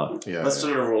Interstellar. Yeah, that's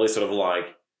done in a really sort of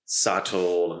like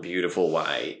subtle and beautiful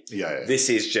way. Yeah. This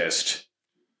is just.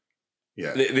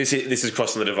 Yeah. This is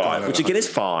crossing the divide, which again is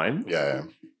fine. Yeah.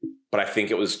 But I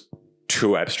think it was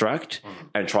too abstract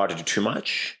and tried to do too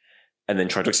much. And then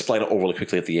tried to explain it all really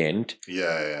quickly at the end.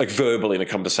 Yeah. Like verbally in a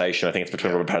conversation, I think it's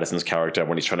between Robert Pattinson's character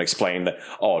when he's trying to explain that,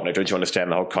 oh, no, don't you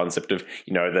understand the whole concept of,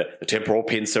 the temporal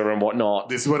pincer and whatnot?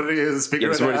 This is what it is.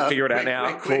 Figure it out. Figure it out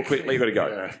now. Quickly, you've got to go.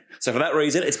 Yeah. So for that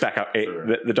reason, it's back up.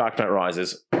 The Dark Knight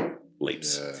Rises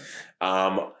leaps.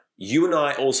 Yeah. You and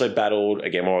I also battled,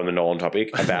 again, more on the Nolan topic,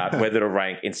 about whether to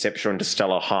rank Inception and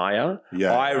Interstellar higher.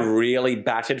 Yeah. I really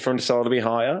batted for Interstellar to be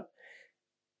higher.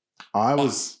 I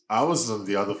was on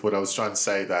the other foot. I was trying to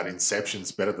say that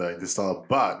Inception's better than Interstellar,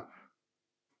 but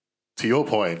to your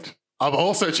point, I've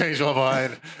also changed my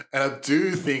mind, and I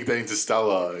do think that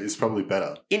Interstellar is probably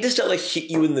better. Interstellar hit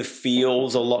you in the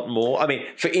feels a lot more. I mean,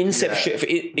 for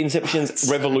Inception's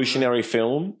revolutionary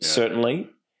film, certainly.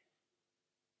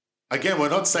 Again, we're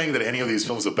not saying that any of these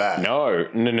films are bad. No.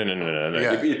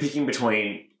 Yeah. You're picking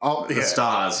between the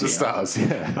stars. The stars,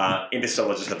 yeah.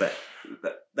 Interstellar just had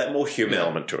that more human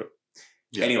element to it.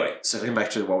 Yeah. Anyway, so going back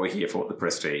to what we're here for, The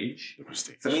Prestige.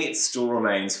 For me, it still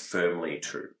remains firmly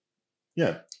true.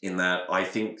 Yeah. In that I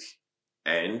think,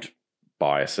 and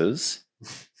biases,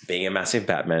 being a massive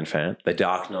Batman fan, The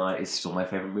Dark Knight is still my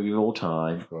favourite movie of all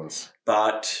time. Of course.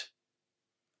 But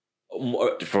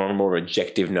from a more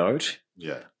objective note,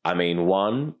 I mean,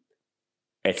 one,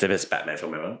 it's the best Batman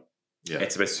film ever. Yeah.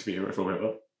 It's the best superhero film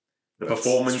ever. The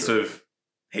performance of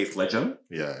Heath Ledger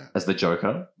as the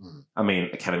Joker. I mean,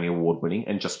 Academy Award winning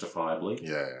and justifiably.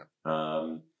 Yeah.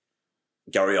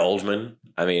 Gary Oldman.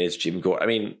 I mean, it's Jim Gordon. I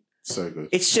mean, so good.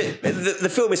 It's just the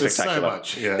film is spectacular. So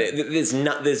much. Yeah. There's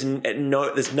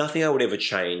nothing I would ever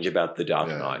change about The Dark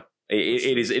Knight.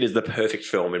 It is the perfect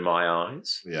film in my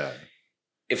eyes. Yeah.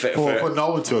 For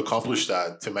Nolan to accomplish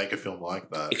that, to make a film like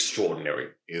that,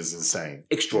 extraordinary, is insane.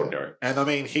 Extraordinary. And I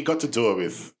mean, he got to do it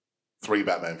with 3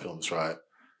 Batman films, right?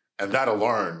 And that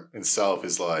alone itself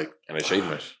is like an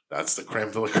achievement. That's the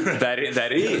creme de la creme. That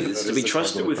is to be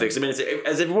trusted with things. I mean,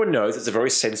 as everyone knows, it's a very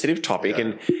sensitive topic,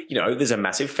 and there's a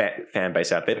massive fan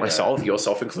base out there. Myself,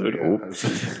 yourself included.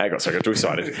 I got too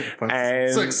excited.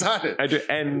 And so excited.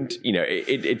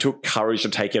 It took courage to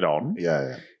take it on.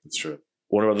 Yeah, it's true.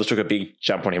 Warner Brothers took a big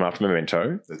jump on him after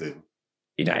Memento. They did.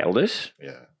 He nailed it.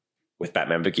 Yeah. With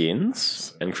Batman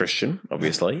Begins and Christian,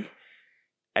 obviously.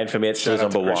 And for me, it's still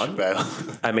number one.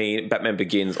 I mean, Batman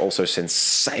Begins also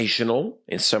sensational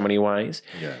in so many ways.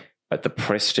 Yeah. But The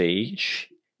Prestige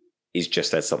is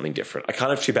just that something different. I can't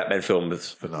have 2 Batman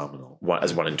films phenomenal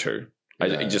as 1 and 2.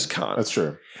 I just can't. That's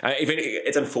true.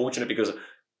 It's unfortunate because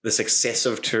the success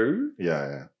of 2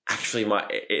 actually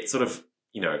it sort of,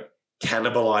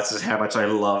 cannibalizes how much I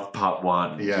love part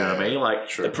 1. Yeah, you know what I mean?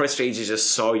 Like, The Prestige is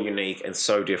just so unique and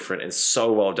so different and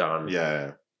so well done.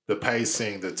 Yeah. The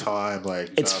pacing, the time,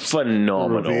 it's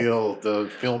phenomenal. The reveal, the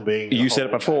film being. You said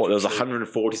it before. There was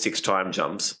 146 time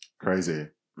jumps. Crazy.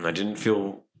 And I didn't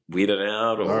feel weirded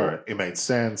out. No, it made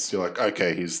sense. You're like,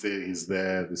 okay, he's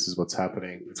there. This is what's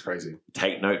happening. It's crazy.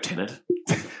 Take note, Tenet.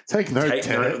 Take note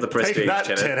of The Prestige,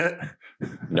 Tenet.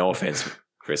 No offense,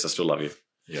 Chris. I still love you.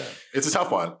 Yeah, it's a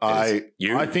tough one. I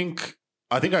think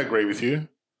I agree with you.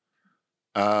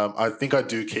 I think I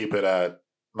do keep it at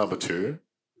number 2.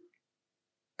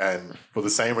 And for the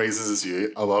same reasons as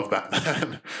you, I love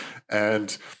Batman.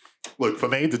 And look, for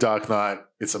me, The Dark Knight,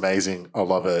 it's amazing. I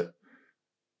love it.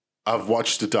 I've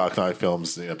watched the Dark Knight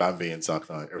films, Batman Begins, Dark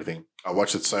Knight, everything. I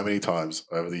watched it so many times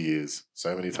over the years,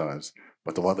 so many times.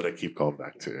 But the one that I keep going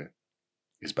back to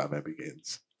is Batman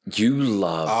Begins. You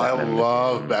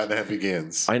love Batman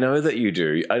Begins. I know that you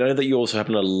do. I know that you also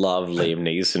happen to love Liam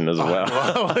Neeson as well.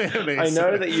 I love Liam Neeson. I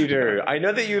know that you do. I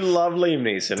know that you love Liam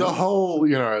Neeson. The whole,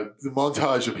 the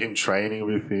montage of him training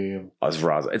with him. As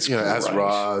Raz. It's as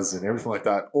Raz and everything like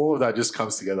that. All of that just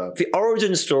comes together. The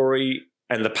origin story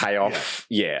and the payoff.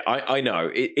 Yeah, I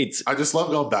know. It's. I just love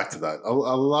going back to that. I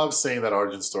love seeing that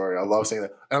origin story. I love seeing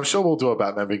that. And I'm sure we'll do a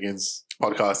Batman Begins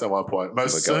podcast at one point.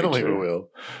 Most certainly we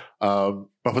will.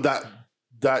 But for that,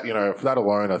 for that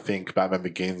alone, I think Batman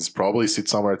Begins probably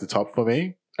sits somewhere at the top for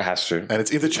me. It has to. And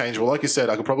it's interchangeable. Like you said,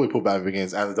 I could probably put Batman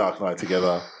Begins and The Dark Knight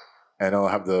together, and I'll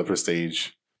have The Prestige.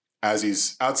 As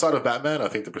is outside of Batman, I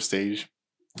think The Prestige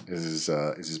is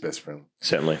his best film.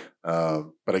 Certainly.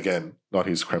 But again, not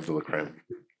his creme de la creme.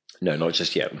 No, not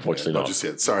just yet. Unfortunately, not just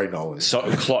yet. Sorry, Nolan. So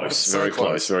close. So very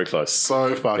close. Very close.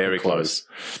 So fucking very close.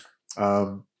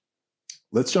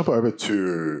 Let's jump over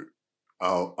to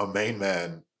our main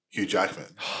man, Hugh Jackman.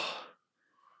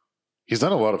 He's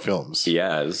done a lot of films. He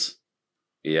has.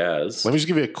 Let me just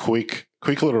give you a quick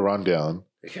little rundown.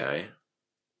 Okay.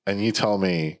 And you tell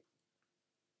me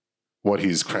what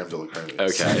his creme de la creme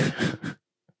is. Okay.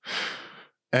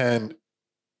 And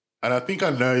I think I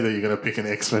know that you're going to pick an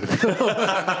X-Men film.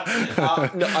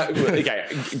 Okay,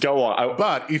 go on.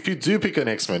 But if you do pick an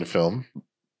X-Men film,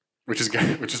 which is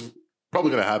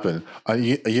probably going to happen,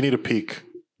 you need to pick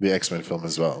the X-Men film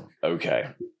as well. Okay.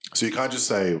 So you can't just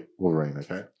say Wolverine,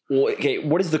 okay? Well, okay,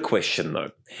 what is the question, though?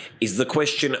 Is the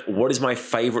question, what is my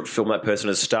favourite film that person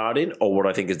has starred in, or what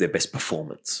I think is their best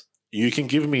performance? You can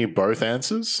give me both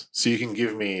answers. So you can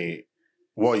give me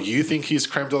what you think his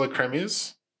creme de la creme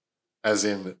is, as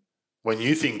in when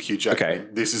you think Hugh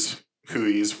Jackman, this is who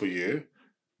he is for you.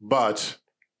 But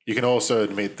you can also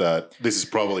admit that this is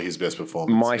probably his best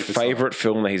performance. My favourite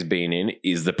film that he's been in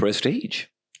is The Prestige.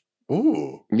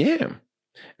 Ooh. Yeah.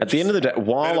 At the end of the day,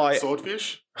 while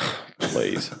Swordfish?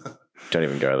 Please. Don't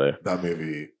even go there. That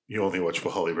movie, you only watch for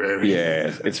Holly Berry.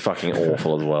 Yeah, it's fucking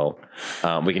awful as well.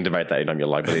 We can debate that anytime you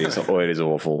like, but it is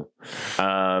awful.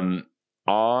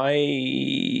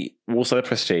 I will say The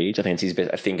Prestige. I think it's his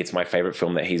best. I think it's my favourite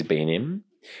film that he's been in.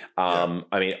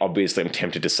 I mean, obviously, I'm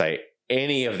tempted to say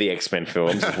any of the X-Men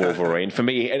films of Wolverine. For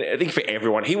me, and I think for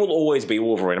everyone, he will always be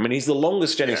Wolverine. I mean, he's the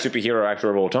longest-standing superhero actor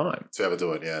of all time. To ever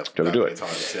do it, yeah. To ever do it.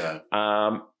 Times,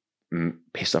 yeah.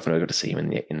 Pissed off when I got to see him in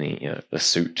the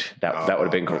suit. That would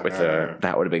have been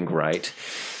that would have been great.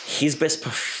 His best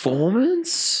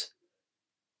performance,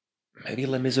 maybe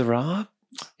Les Miserables.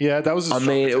 Yeah, that was.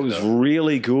 It was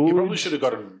really good. He probably should have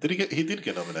gotten. He did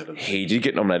get nominated. He did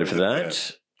get nominated for that.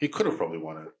 Yeah. He could have probably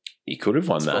won it. He could have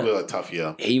won that. Probably a tough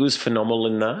year. He was phenomenal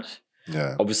in that.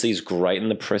 Yeah. Obviously, he's great in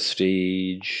The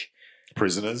Prestige.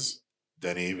 Prisoners,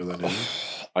 Denis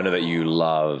Villeneuve. I know that you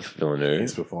love Villeneuve.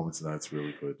 His performance in that's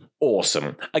really good.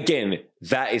 Awesome. Again,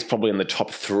 that is probably in the top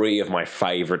 3 of my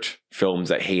favourite films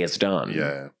that he has done.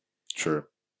 Yeah, true.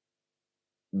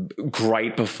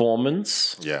 Great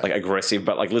performance. Yeah. Like aggressive,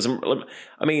 but like, listen,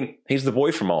 I mean, he's the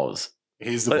boy from Oz.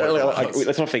 He's the boy from Oz.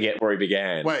 Let's not forget where he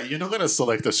began. Wait, you're not going to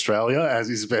select Australia as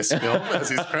his best film, as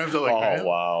his creme de la creme? Oh,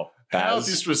 wow. How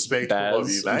disrespectful of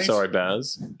you, mate. I'm sorry,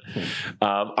 Baz.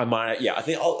 I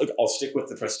think I'll stick with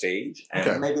The Prestige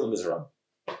and maybe Les Miserables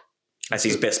as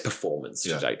his best performance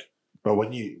to date. But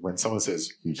when someone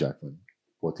says Hugh Jackman,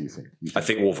 what do you think? I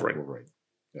think Wolverine.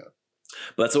 Yeah.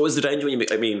 But that's always the danger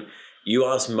when you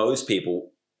ask most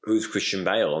people who's Christian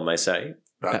Bale and they say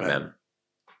Batman.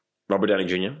 Robert Downey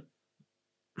Jr.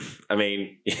 I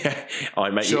mean,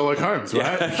 Sherlock Holmes,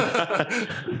 right?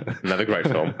 Another great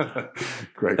film.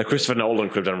 Great. Now, Christopher Nolan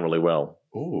could have done really well.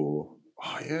 Oh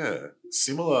yeah.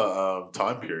 Similar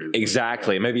time period.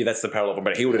 Exactly. Maybe that's the parallel,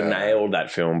 but he would have nailed that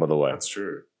film, by the way. That's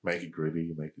true. Make it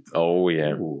gritty, make it. Oh,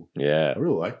 yeah. Ooh. Yeah. I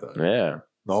really like that. Yeah.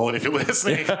 Nolan, if you're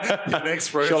listening, your next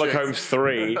project. Sherlock Holmes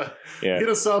 3. Yeah. Hit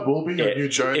us up. We'll be your new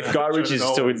Joe. If Guy Ritchie is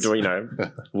still doing,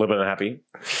 living and happy.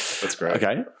 That's great.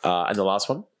 Okay. And the last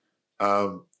one?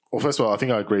 Well, first of all, I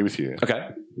think I agree with you. Okay.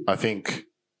 I think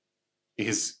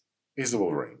he's the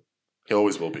Wolverine. He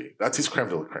always will be. That's his creme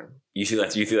de la creme. You think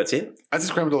that's it? That's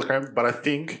his creme de la creme, but I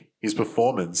think his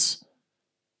performance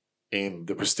in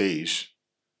The Prestige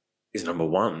is number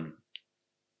 1.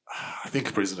 I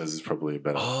think Prisoners is probably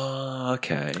better. Oh,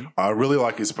 okay. I really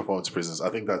like his performance in Prisoners. I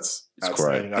think that's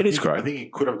outstanding. Great. It is great. I think he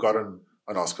could have gotten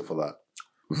an Oscar for that.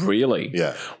 Really?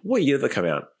 Yeah. What year did that come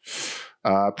out?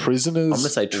 Prisoners. I'm going to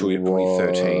say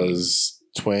 2013.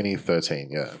 2013,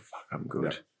 yeah. Fuck, I'm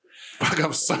good. Yeah. Fuck,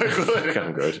 I'm so good. Fuck,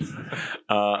 I'm good.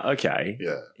 Okay.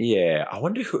 Yeah. Yeah. I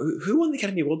wonder who won the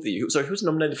Academy Award for you? So who was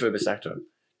nominated for Best Actor?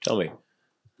 Tell me.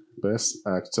 Best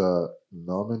Actor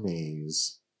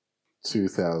nominees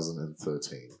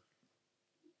 2013.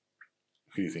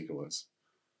 Who do you think it was?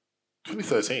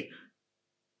 2013.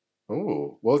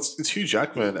 Oh, well, it's Hugh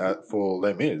Jackman for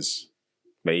Les Mis.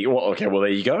 Okay, well, there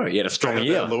you go. You had a strong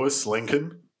year. Lewis,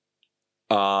 Lincoln.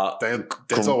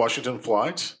 Denzel Washington,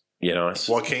 Flight. Yeah, nice.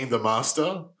 Joaquin the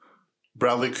Master.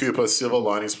 Bradley Cooper, Silver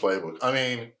Linings Playbook. I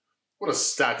mean, what a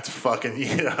stacked fucking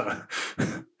year.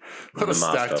 What a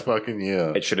stacked fucking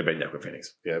year. It should have been Joaquin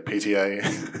Phoenix. Yeah, PTA.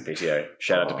 PTA.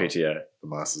 Shout out to PTA. The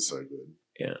Master's so good.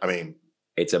 Yeah. I mean,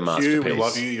 it's a masterpiece. Hugh, we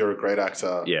love you. You're a great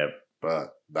actor. Yeah.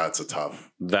 But that's a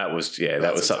tough. That was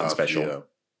something special. Year.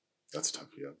 That's a tough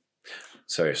year.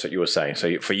 So you were saying,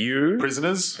 so for you...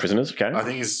 Prisoners, okay. I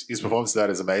think his performance of that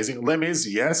is amazing. Les Mis,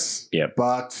 yes. Yeah.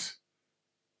 But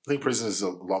I think Prisoners is a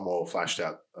lot more flashed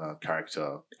out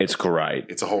character. It's great.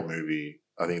 It's a whole movie.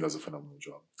 I think he does a phenomenal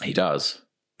job. He does.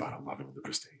 But I love him in The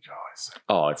Prestige.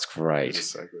 It's great.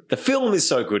 It's so good. The film is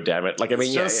so good, damn it. Like, I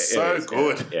mean, it's so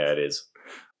good. Yeah, it is.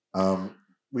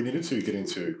 We needed to get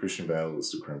into Christian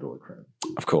Bale's creme de la creme.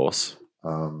 Of course.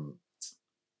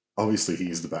 Obviously, he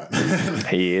is the Batman.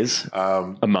 He is,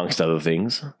 amongst other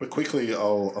things. But quickly,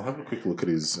 I'll have a quick look at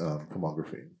his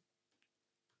filmography.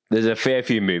 There's a fair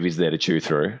few movies there to chew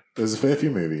through. There's a fair few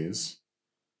movies.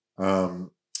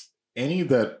 Any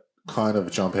that kind of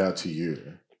jump out to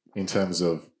you in terms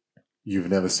of you've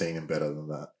never seen him better than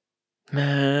that?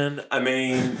 Man, I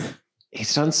mean,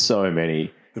 he's done so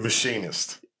many. The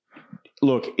Machinist.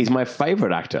 Look, he's my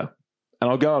favourite actor. And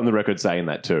I'll go on the record saying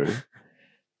that too.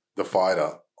 The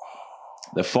Fighter.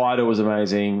 The Fighter was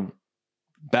amazing.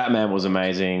 Batman was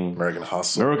amazing. American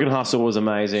Hustle was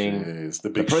amazing. Jeez. The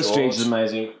Prestige is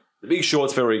amazing. The Big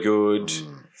Short's very good.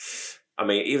 I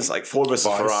mean, even like Ford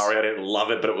versus Ferrari, I didn't love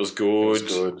it, but it was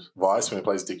good. Vice, when he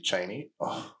plays Dick Cheney.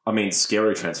 Oh. I mean,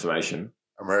 scary transformation.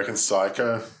 American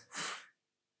Psycho.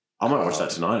 I might watch that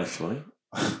tonight, actually.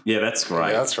 Yeah, that's great.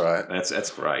 Yeah, that's right.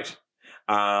 That's great.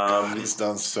 God, he's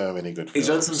done so many good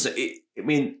films. He's done I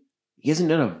mean, he hasn't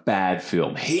done a bad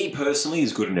film. He personally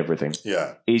is good in everything.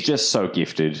 Yeah. He's just so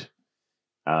gifted.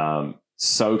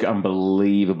 So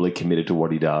unbelievably committed to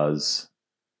what he does.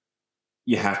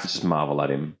 You have to just marvel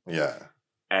at him. Yeah.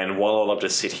 And while I love to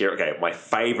sit here, okay, my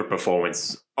favourite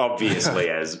performance, obviously,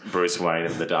 as Bruce Wayne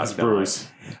in The Dark Knight. Bruce.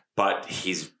 But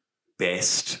his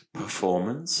best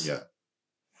performance? Yeah.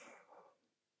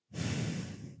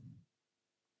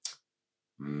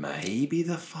 Maybe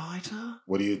The Fighter?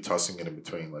 What are you tossing in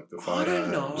between? Like The Fighter?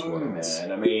 I don't know,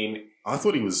 man. I mean... I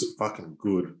thought he was fucking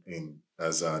good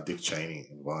as Dick Cheney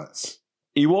in Vice.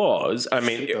 He was. I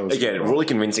mean, again, really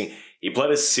convincing. He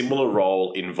played a similar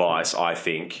role in Vice, I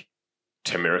think,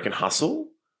 to American Hustle.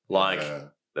 Like,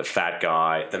 the fat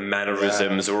guy, the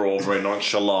mannerisms were all very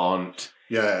nonchalant.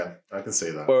 Yeah, I can see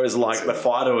that. Whereas, like, The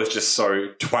Fighter was just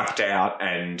so twacked out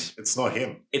and... It's not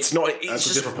him. It's not... It's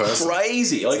just a different person.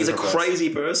 Crazy. Like, he's a crazy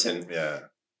person. Yeah.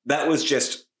 That was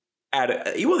just...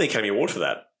 He won the Academy Award for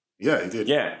that. Yeah, he did.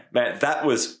 Yeah. Man, that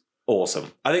was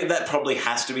awesome. I think that probably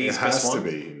has to be his best one. It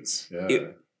has to be his. Yeah.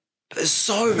 There's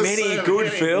so many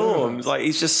good films. Like,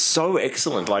 he's just so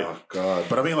excellent. Like, oh, God.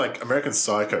 But I mean, like, American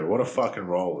Psycho, what a fucking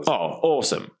role.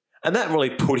 Awesome. And that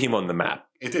really put him on the map.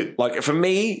 It did. Like, for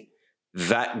me...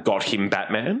 That got him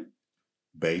Batman.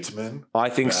 Bateman? I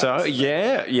think so.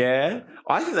 Yeah.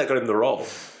 I think that got him the role.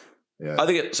 Yeah. I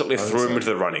think it certainly threw him into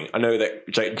the running. I know that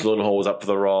Jake Gyllenhaal was up for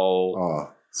the role.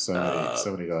 Oh, so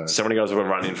many guys. So many guys were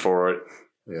running for it.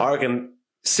 Yeah. I reckon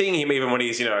seeing him even when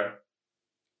he's,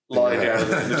 lying down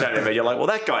in the tanning bed, you're like, well,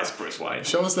 that guy's Bruce Wayne.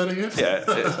 Show us that again.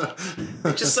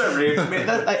 Yeah. Just so real. Man,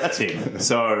 that's him.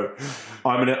 So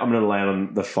I'm gonna land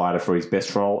on The Fighter for his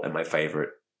best role and my favourite,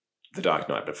 The Dark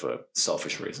Knight, but for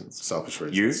selfish reasons.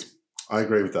 You? I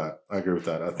agree with that.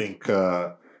 I think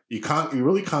you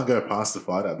really can't go past The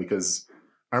Fighter because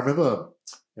I remember,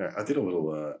 I did a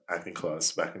little acting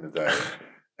class back in the day.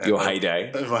 Your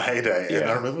heyday. In my heyday. Yeah. And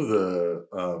I remember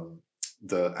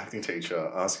the acting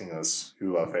teacher asking us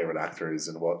who our favorite actor is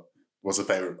and what was the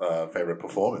favorite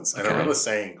performance. And I remember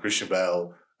saying Christian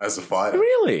Bale as The Fighter.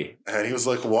 Really? And he was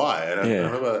like, why? And I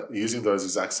remember using those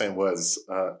exact same words.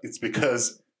 It's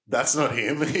because that's not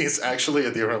him. He's actually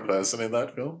a different person in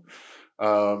that film.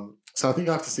 So I think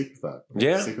I have to stick with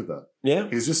that. Stick with that. Yeah.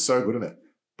 He's just so good in it.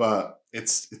 but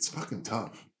it's fucking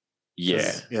tough.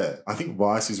 Yeah. Yeah. I think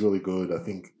Vice is really good. I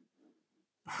think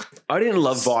I didn't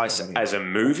love Vice as a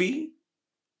movie.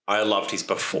 I loved his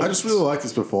performance. I just really liked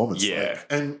his performance. Yeah.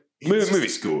 And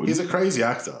movie's good. He's a crazy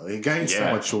actor. He gains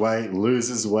so much weight,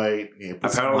 loses weight.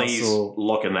 Apparently he's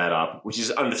locking that up, which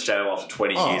is understandable after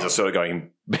 20 years or so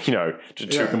going, to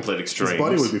two complete extremes. His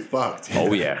body would be fucked.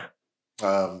 Oh, yeah.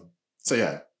 So,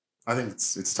 yeah, I think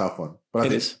it's a tough one. But I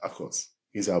think, is. Of course,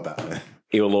 he's our Batman.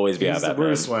 He will always be our Batman.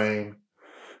 Bruce Wayne.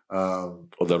 Or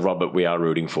the Robert, we are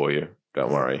rooting for you.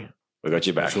 Don't worry. We got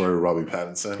you back. Sure, Robbie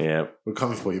Pattinson. Yeah. We're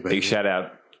coming for you, baby. Big shout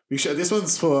out. This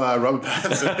one's for Robert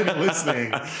Pattinson. If you're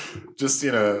listening, just,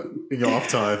 in your off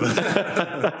time.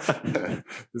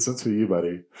 This one's for you,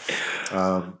 buddy.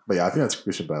 But yeah, I think that's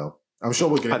Christian Bale. I'm sure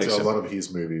we'll get into a lot of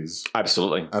his movies.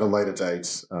 Absolutely. At a later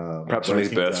date. Perhaps on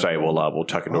his birthday, we'll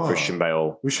tuck into a Christian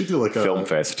Bale we should do like a film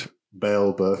fest.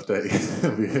 Bale birthday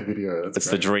video. It's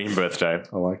great. The dream birthday.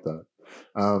 I like that.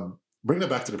 Bring it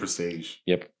back to The Prestige.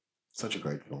 Yep. Such a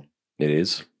great film. It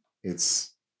is.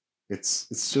 It's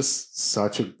just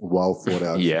such a well thought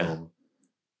out film.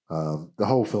 The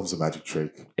whole film's a magic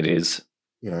trick. It is.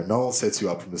 Nolan sets you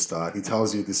up from the start. He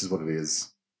tells you this is what it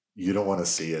is. You don't want to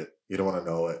see it. You don't want to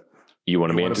know it. You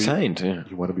want to be entertained.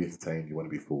 You want to be entertained. You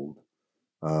want to be fooled.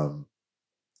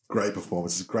 Great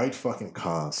performances. Great fucking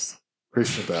cast.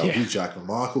 Christian Bale, Hugh Jackman,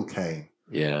 Michael Caine,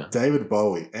 David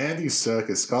Bowie, Andy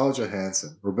Serkis, Scarlett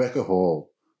Johansson, Rebecca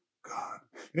Hall. God,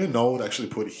 Nolan actually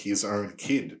put his own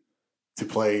kid to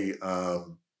play. I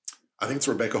think it's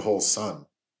Rebecca Hall's son.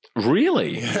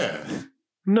 Really? Yeah.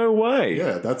 No way.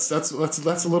 Yeah, that's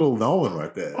a little Nolan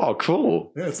right there. Oh,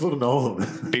 cool. Yeah, it's a little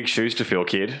Nolan. Big shoes to fill,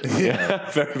 kid. Yeah,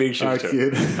 very big shoes to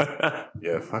fill. Kid.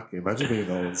 Yeah, fuck. Imagine being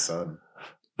Nolan's son.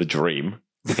 The dream.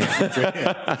 You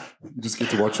just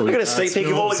get to watch all. I got a sneak peek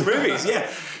of all his movies. Yeah,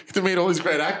 get to meet all these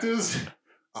great actors.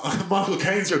 Michael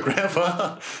Caine's your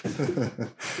grandpa.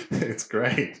 It's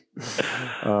great.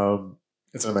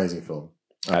 It's an amazing film.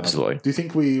 Absolutely. Do you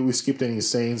think we skipped any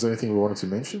scenes or anything we wanted to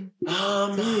mention?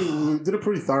 We did a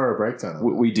pretty thorough breakdown.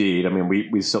 We did. I mean,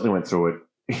 we certainly went through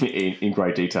it in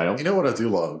great detail. You know what I do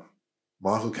love?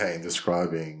 Michael Caine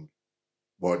describing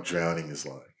what drowning is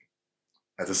like.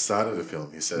 At the start of the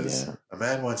film, he says, a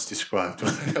man once described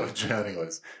what drowning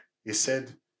was. He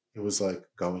said it was like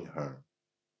going home.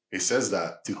 He says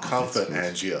that to comfort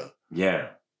Angier. Yeah.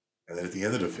 And then at the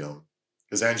end of the film,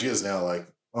 because Angier's now like,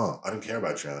 I don't care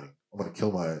about drowning. I'm going to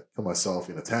kill myself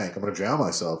in a tank. I'm going to drown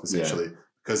myself, essentially,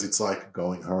 because it's like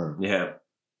going home. Yeah.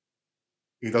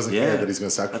 He doesn't care that he's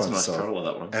going to sacrifice himself. That's a nice parallel,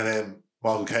 that one. And then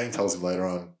Michael Caine tells him later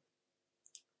on,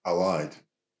 I lied.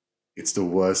 It's the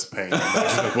worst pain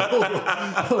imaginable.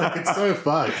 It's so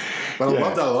fucked. But I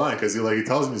love that line because he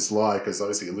tells him this lie because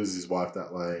obviously he loses his wife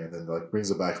that way and then brings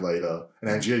her back later. And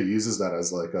Angier uses that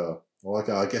as I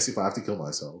guess if I have to kill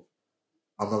myself,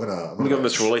 I'm going to go in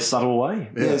this really subtle way.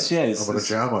 Yeah, I'm going to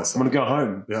drown myself. I'm going to go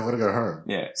home. Yeah, I'm going to go home.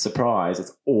 Yeah, surprise.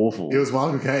 It's awful. It was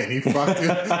Michael Caine. He fucked it. He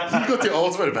got the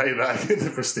ultimate payback in The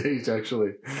Prestige,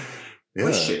 actually. Yeah.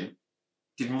 Question.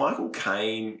 Did Michael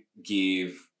Caine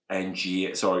give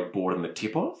Borden the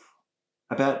tip off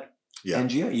about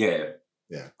Angier? Yeah.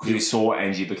 Yeah. Because he saw what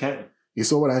Angier became. He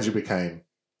saw what Angier became.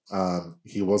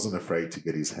 He wasn't afraid to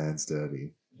get his hands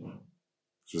dirty,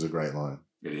 which was a great line.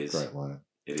 It is. Great line.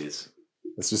 It is.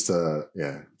 It's just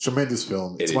tremendous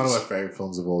film. It's one of my favorite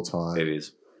films of all time. It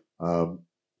is.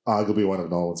 Arguably one of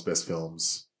Nolan's best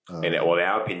films. In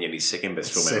our opinion, his second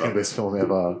best film ever. Second best film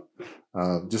ever.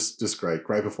 Just great.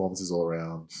 Great performances all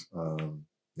around.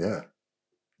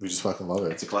 We just fucking love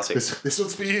it. It's a classic. This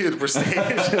one's for you, The Prestige.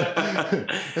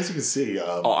 As you can see.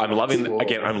 I'm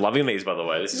loving these, by the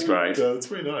way. This is great. It's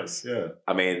pretty nice, yeah.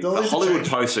 I mean, the Hollywood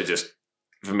poster just,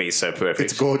 for me, is so perfect.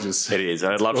 It's gorgeous. It is.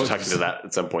 And I'd love to tuck into that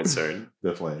at some point soon.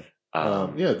 Definitely.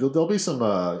 There'll be some,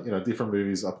 different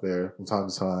movies up there from time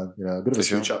to time. A bit of a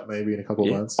switch up maybe in a couple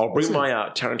of months. I'll bring my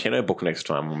Tarantino book next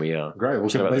time when we great. We'll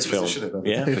talk about this film.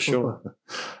 For sure.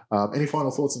 Any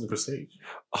final thoughts on The Prestige?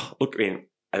 Look,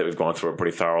 I think we've gone through it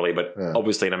pretty thoroughly, but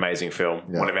obviously an amazing film.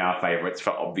 Yeah. One of our favourites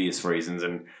for obvious reasons.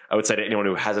 And I would say to anyone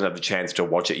who hasn't had the chance to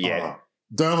watch it yet,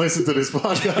 don't listen to this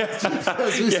podcast.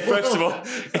 First of all,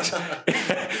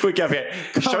 quick caveat.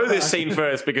 Show this scene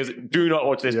first because do not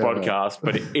watch this podcast,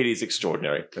 but it is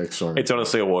extraordinary. Extraordinary. It's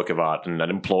honestly a work of art, and I'd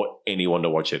implore anyone to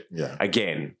watch it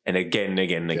again and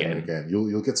again.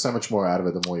 You'll get so much more out of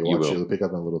it the more you watch it. You'll pick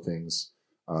up on little things.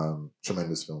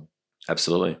 Tremendous film.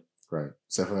 Absolutely. Great.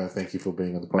 Stefano, thank you for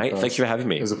being on the podcast. Mate, thank you for having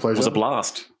me. It was a pleasure. It was a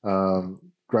blast.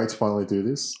 Great to finally do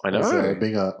this. I know. As,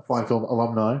 being a fine film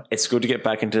alumni. It's good to get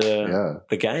back into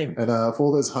the game. And for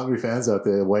all those hungry fans out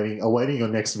there awaiting your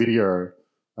next video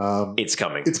It's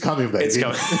coming. It's coming, baby. It's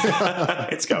coming.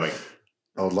 It's coming.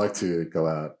 I would like to go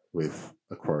out with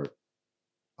a quote.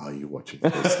 Are you watching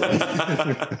this?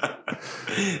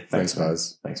 Thanks,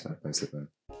 guys. Thanks, man. Thanks, man.